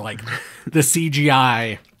answer. Like the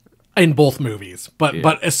CGI in both movies,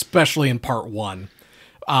 but especially in part one.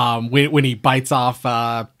 When he bites off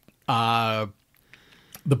the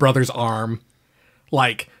brother's arm,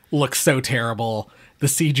 like, looks so terrible. The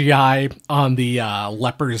CGI on the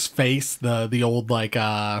leper's face, the old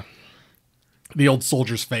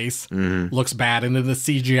soldier's face, looks bad, and then the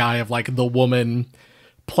CGI of like the woman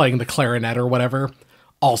playing the clarinet or whatever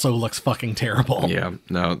also looks fucking terrible. Yeah,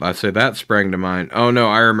 no, I say that sprang to mind. Oh no,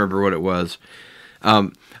 I remember what it was.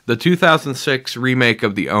 The 2006 remake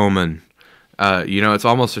of The Omen. It's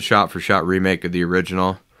almost a shot-for-shot remake of the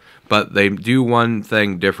original, but they do one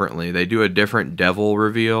thing differently. They do a different devil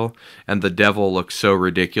reveal, and the devil looks so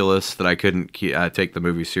ridiculous that I couldn't take the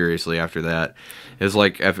movie seriously after that. It's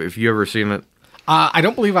like, if you ever seen it? I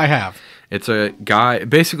don't believe I have. It's a guy,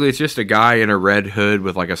 basically it's just a guy in a red hood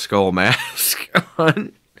with like a skull mask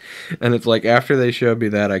on, and it's like, after they showed me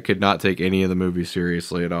that, I could not take any of the movie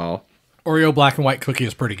seriously at all. Oreo Black and White cookie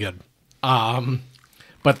is pretty good. But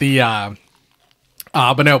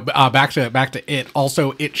no, back to It.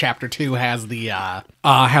 Also, It Chapter 2 has the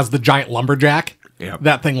giant lumberjack. Yeah,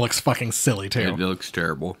 that thing looks fucking silly too. It looks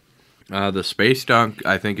terrible. The Space Dunk,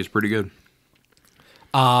 I think, is pretty good.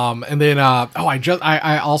 And then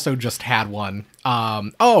I also just had one.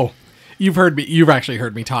 You've actually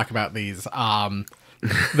heard me talk about these.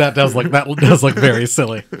 That does look very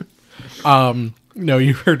silly. No,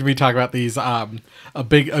 you heard me talk about these. A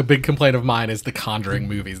big complaint of mine is the Conjuring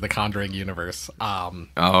movies, the Conjuring universe.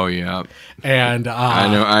 Oh yeah, and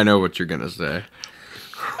I know what you're gonna say.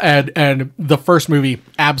 And the first movie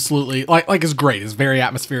absolutely like is great. Is very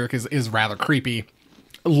atmospheric. Is rather creepy.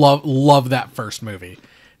 Love that first movie.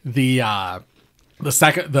 The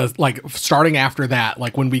second, starting after that,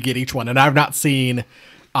 like when we get each one, and I've not seen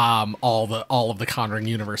all of the Conjuring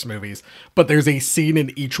universe movies, but there's a scene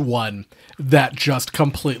in each one that just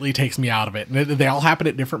completely takes me out of it. And they all happen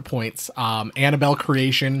at different points. Annabelle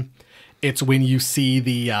creation, it's when you see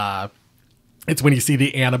the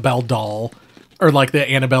Annabelle doll, or like the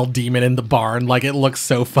Annabelle demon in the barn. Like, it looks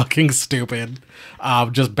so fucking stupid.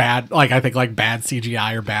 Just bad, like, I think like bad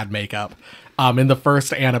CGI or bad makeup. In the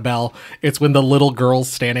first Annabelle, it's when the little girl's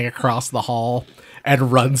standing across the hall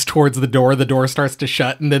and runs towards the door starts to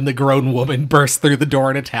shut, and then the grown woman bursts through the door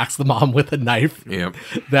and attacks the mom with a knife. Yep.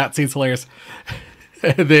 That scene's hilarious.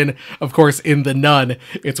 And then, of course, in The Nun,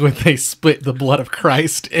 it's when they split the blood of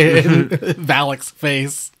Christ in Valak's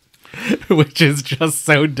face, which is just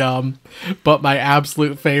so dumb. But my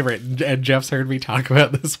absolute favorite, and Jeff's heard me talk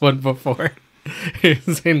about this one before,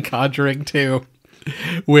 is in Conjuring 2.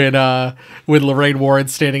 When Lorraine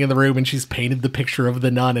Warren's standing in the room and she's painted the picture of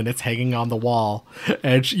the nun and it's hanging on the wall,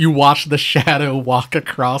 and you watch the shadow walk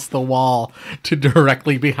across the wall to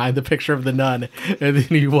directly behind the picture of the nun, and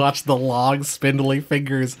then you watch the long spindly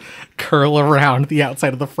fingers curl around the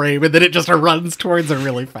outside of the frame, and then it just runs towards her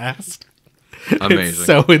really fast. Amazing. It's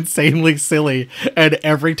so insanely silly, and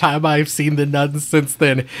every time I've seen The Nun since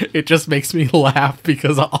then, it just makes me laugh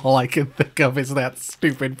because all I can think of is that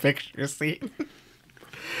stupid picture scene.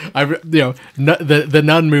 The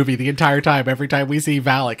Nun movie, the entire time, every time we see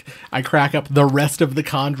Valak, I crack up. The rest of The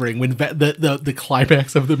Conjuring, when the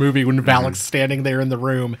climax of the movie, when Valak's standing there in the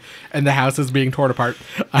room and the house is being torn apart,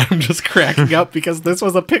 I'm just cracking up because this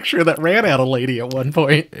was a picture that ran at a lady at one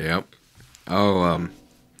point. Yep. Oh,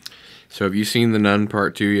 so have you seen The Nun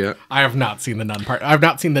Part 2 yet? I have not seen The Nun Part. I've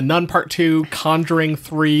not seen The Nun Part 2, Conjuring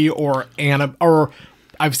 3, or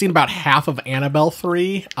I've seen about half of Annabelle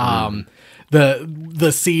 3.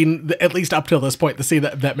 The scene, at least up till this point, the scene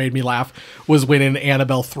that made me laugh was when in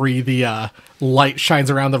Annabelle 3 the light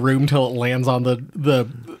shines around the room till it lands on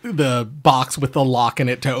the box with the lock in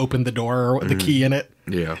it to open the door or the key in it.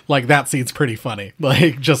 Yeah. Like, that scene's pretty funny.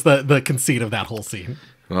 Like, just the conceit of that whole scene.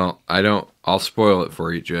 Well, I'll spoil it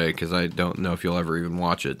for you, Jay, because I don't know if you'll ever even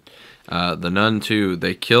watch it. The Nun 2,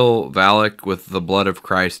 they kill Valak with the blood of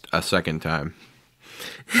Christ a second time.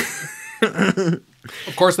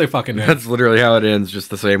 Of course they fucking do. That's literally how it ends, just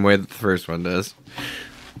the same way that the first one does.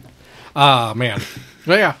 Man.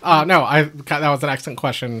 But yeah, no, that was an excellent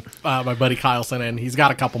question. My buddy Kyle sent in. He's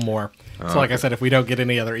got a couple more. So like I said, if we don't get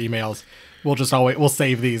any other emails, we'll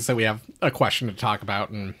save these so we have a question to talk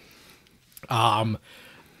about. And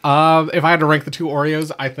if I had to rank the two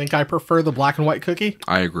Oreos, I think I prefer the black and white cookie.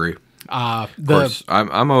 I agree. Of course,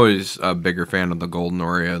 I'm always a bigger fan of the golden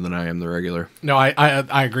Oreo than I am the regular. No,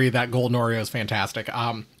 I agree that golden Oreo is fantastic.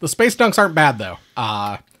 The Space Dunks aren't bad though.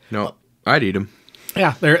 No, I'd eat them.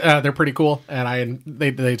 Yeah, they're pretty cool, and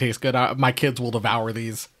they taste good. My kids will devour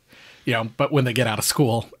these, but when they get out of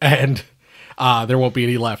school, and there won't be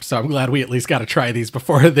any left. So I'm glad we at least got to try these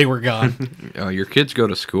before they were gone. Your kids go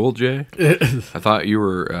to school, Jay? I thought you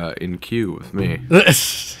were in queue with me.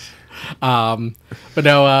 But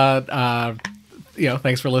no,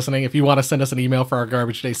 thanks for listening. If you want to send us an email for our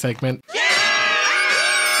Garbage Day segment.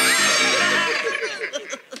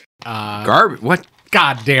 What?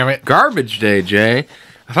 God damn it. Garbage Day, Jay.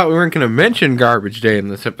 I thought we weren't going to mention Garbage Day in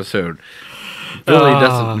this episode.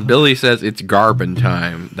 Billy says it's Garbin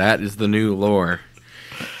time. That is the new lore.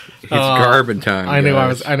 It's Garbin time. I knew I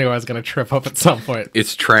was going to trip up at some point.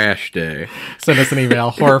 It's Trash Day. Send us an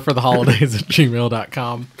email,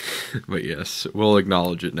 horrorfortheholidays@gmail.com. But yes, we'll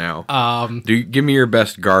acknowledge it now. Give me your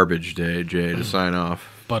best Garbage Day, Jay, to sign off.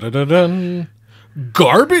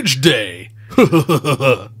 Garbage Day.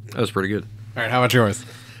 That was pretty good. All right, how about yours?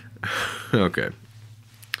 Okay.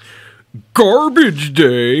 Garbage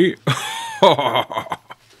Day.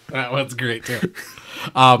 That one's great too.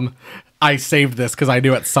 I saved this because I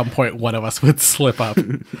knew at some point one of us would slip up.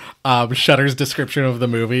 Shudder's description of the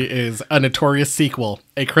movie is a notorious sequel,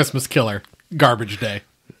 a Christmas killer, Garbage Day.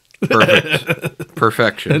 Perfect.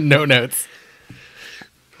 Perfection. No notes.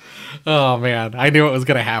 Oh man, I knew it was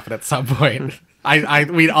going to happen at some point.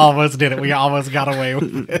 We almost did it. We almost got away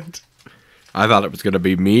with it. I thought it was going to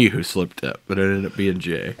be me who slipped up, but it ended up being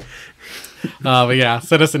Jay. But yeah,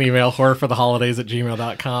 send us an email,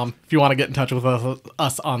 horrorfortheholidays@gmail.com. If you want to get in touch with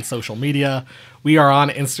us on social media, we are on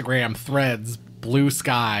Instagram, Threads, Blue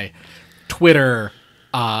Sky, Twitter.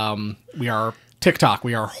 We are TikTok.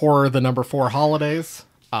 We are horror4holidays.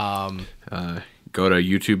 Go to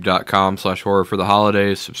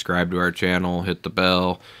youtube.com/horrorfortheholidays. Subscribe to our channel. Hit the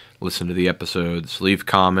bell. Listen to the episodes. Leave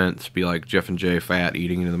comments. Be like Jeff and Jay Fat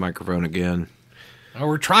eating into the microphone again.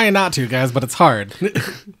 We're trying not to, guys, but it's hard.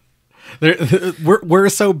 We're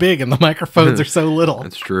so big and the microphones are so little.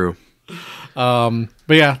 That's true. But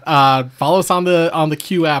yeah, follow us on the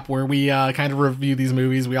Q app where we kind of review these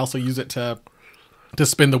movies. We also use it to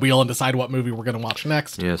spin the wheel and decide what movie we're going to watch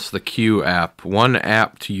next. Yes, the Q app. One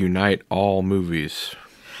app to unite all movies.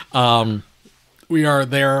 We are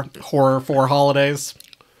there, Horror for Holidays.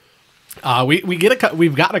 We've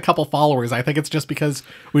gotten a couple followers. I think it's just because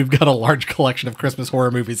we've got a large collection of Christmas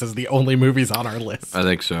horror movies as the only movies on our list. I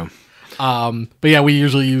think so. But yeah, we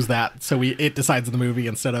usually use that. So it decides the movie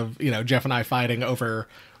instead of, Jeff and I fighting over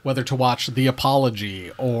whether to watch The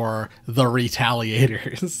Apology or The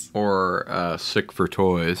Retaliators. Or Sick for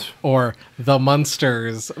Toys. Or The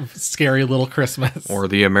Munsters, Scary Little Christmas. Or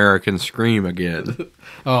The American Scream again.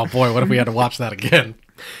 Oh boy, what if we had to watch that again?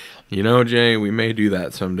 Jay, we may do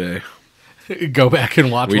that someday. Go back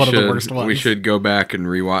and watch one of the worst ones. We should go back and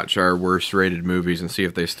rewatch our worst rated movies and see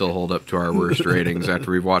if they still hold up to our worst ratings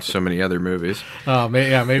after we've watched so many other movies.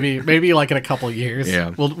 Maybe like in a couple of years. Yeah,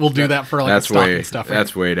 we'll do that for like a stocking stuffer.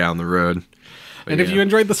 That's way down the road. And if you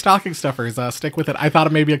enjoyed the stocking stuffers, stick with it. I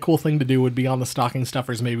thought maybe a cool thing to do would be on the stocking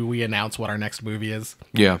stuffers. Maybe we announce what our next movie is.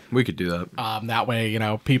 Yeah, we could do that. That way, you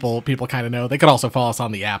know, people kind of know. They could also follow us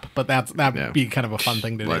on the app, but that'd be kind of a fun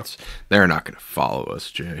thing to do. They're not going to follow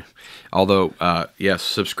us, Jay. Although, yes,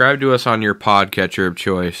 subscribe to us on your podcatcher of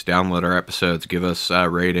choice. Download our episodes. Give us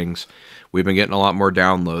ratings. We've been getting a lot more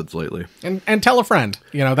downloads lately. And tell a friend.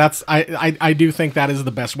 You know, that's I do think that is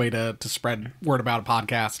the best way to spread word about a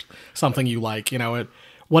podcast, something you like. You know,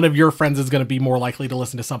 one of your friends is going to be more likely to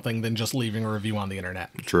listen to something than just leaving a review on the internet.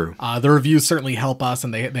 True. The reviews certainly help us,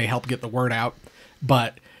 and they help get the word out.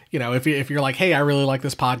 But, you know, if you're like, hey, I really like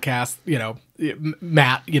this podcast, you know,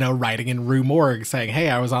 Matt, you know, writing in Rue Morgue saying, hey,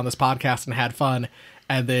 I was on this podcast and had fun.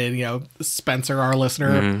 And then, you know, Spencer, our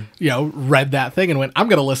listener, you know, read that thing and went, I'm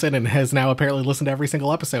going to listen, and has now apparently listened to every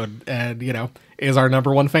single episode and, you know, is our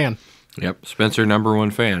number one fan. Yep. Spencer, number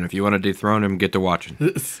one fan. If you want to dethrone him, get to watching.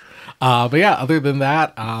 But yeah, other than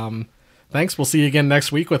that, thanks. We'll see you again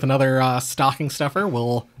next week with another stocking stuffer.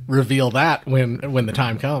 We'll reveal that when the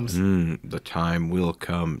time comes. The time will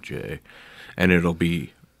come, Jay. And it'll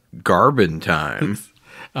be Garbin time.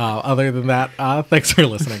 Other than that, thanks for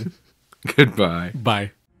listening. Goodbye.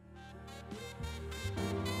 Bye.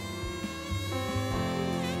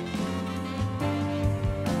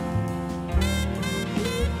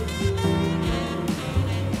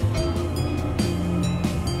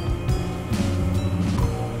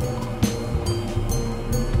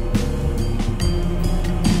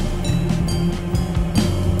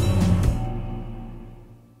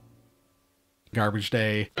 Garbage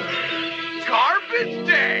day. Garbage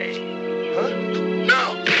day! Huh?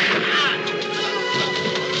 No!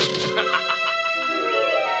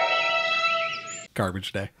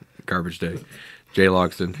 Garbage day. Garbage day. Jay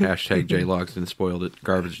Logston. Hashtag Jay Logston spoiled it.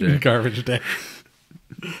 Garbage day. Garbage day.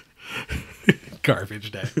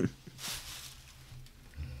 Garbage day.